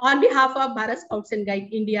 on behalf of Bharat Scouts and Guides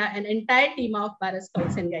India and entire team of Bharat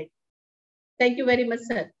Scouts and Guides. Thank you very much,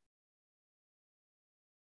 sir.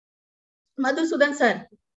 Madhusudan sir,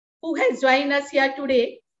 who has joined us here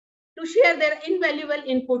today to share their invaluable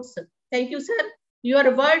inputs. Thank you, sir.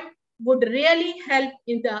 Your word would really help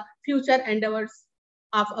in the future endeavors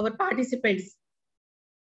of our participants.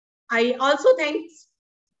 I also thanks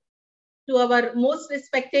to our most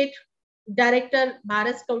respected Director,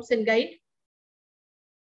 Bharat Scouts and Guides,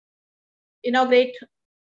 inaugurate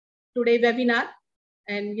today webinar.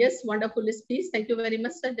 And yes, wonderful speech. Thank you very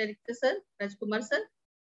much, sir, Director sir, Rajkumar sir.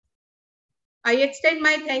 I extend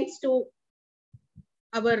my thanks to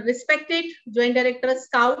our respected Joint Director,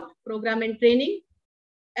 Scout, Program and Training,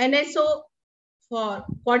 NSO for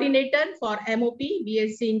Coordinator for MOP,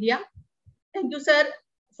 BSC India. Thank you, sir,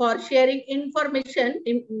 for sharing information,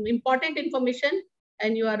 important information,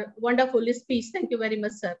 and your wonderful speech. Thank you very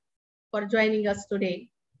much, sir, for joining us today.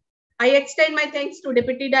 I extend my thanks to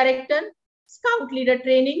Deputy Director, Scout Leader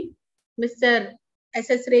Training, Mr.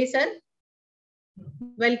 S.S. Ray, sir.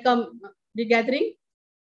 Welcome the gathering.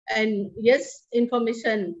 And yes,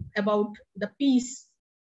 information about the peace.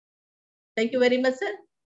 Thank you very much, sir.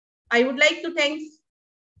 I would like to thank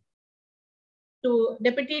to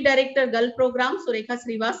Deputy Director Girl Program, Sureka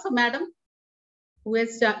Srivastava, madam, who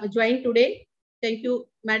has joined today. Thank you,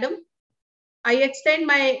 madam. I extend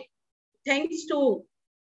my thanks to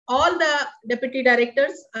all the Deputy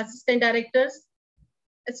Directors, Assistant Directors,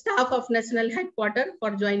 staff of National Headquarters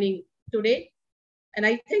for joining today. And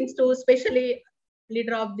I thanks to especially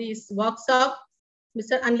leader of this workshop,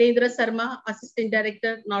 Mr. Anlendra Sharma, Assistant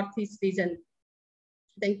Director, Northeast Region.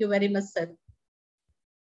 Thank you very much, sir.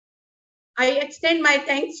 I extend my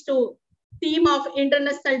thanks to team of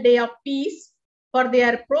International Day of Peace for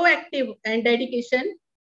their proactive and dedication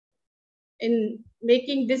in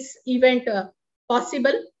making this event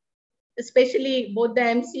possible, especially both the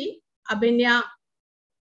MC, Abhinya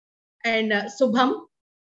and Subham,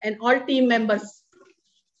 and all team members.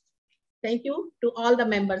 Thank you to all the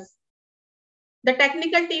members. The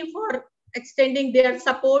technical team for extending their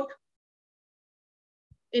support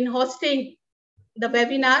in hosting the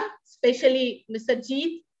webinar, especially Mr.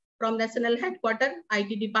 Jeet from National Headquarters,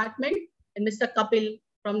 IT Department, and Mr. Kapil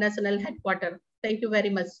from National Headquarters. Thank you very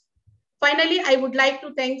much. Finally, I would like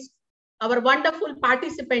to thank our wonderful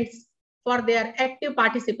participants for their active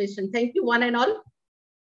participation. Thank you one and all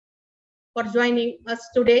for joining us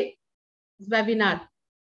today webinar.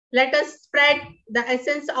 Let us spread the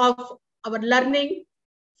essence of our learning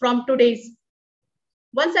from today's.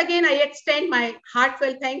 Once again, I extend my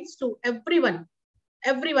heartfelt thanks to everyone,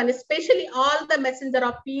 especially all the messenger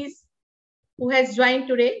of peace who has joined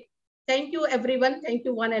today. Thank you, everyone. Thank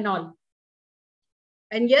you, one and all.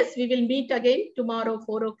 And yes, we will meet again tomorrow,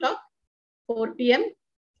 4 p.m.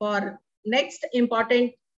 for next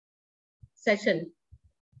important session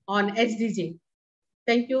on SDG.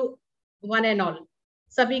 Thank you, one and all.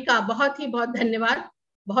 सभी का बहुत ही बहुत धन्यवाद,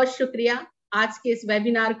 बहुत शुक्रिया आज के इस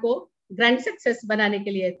वेबिनार को ग्रैंड सक्सेस बनाने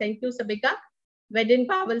के लिए. थैंक यू सभी का. वेडिन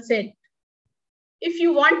पावल said if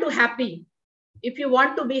you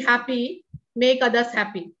want to be happy, make others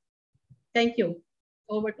happy. Thank you.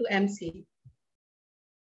 Over to MC.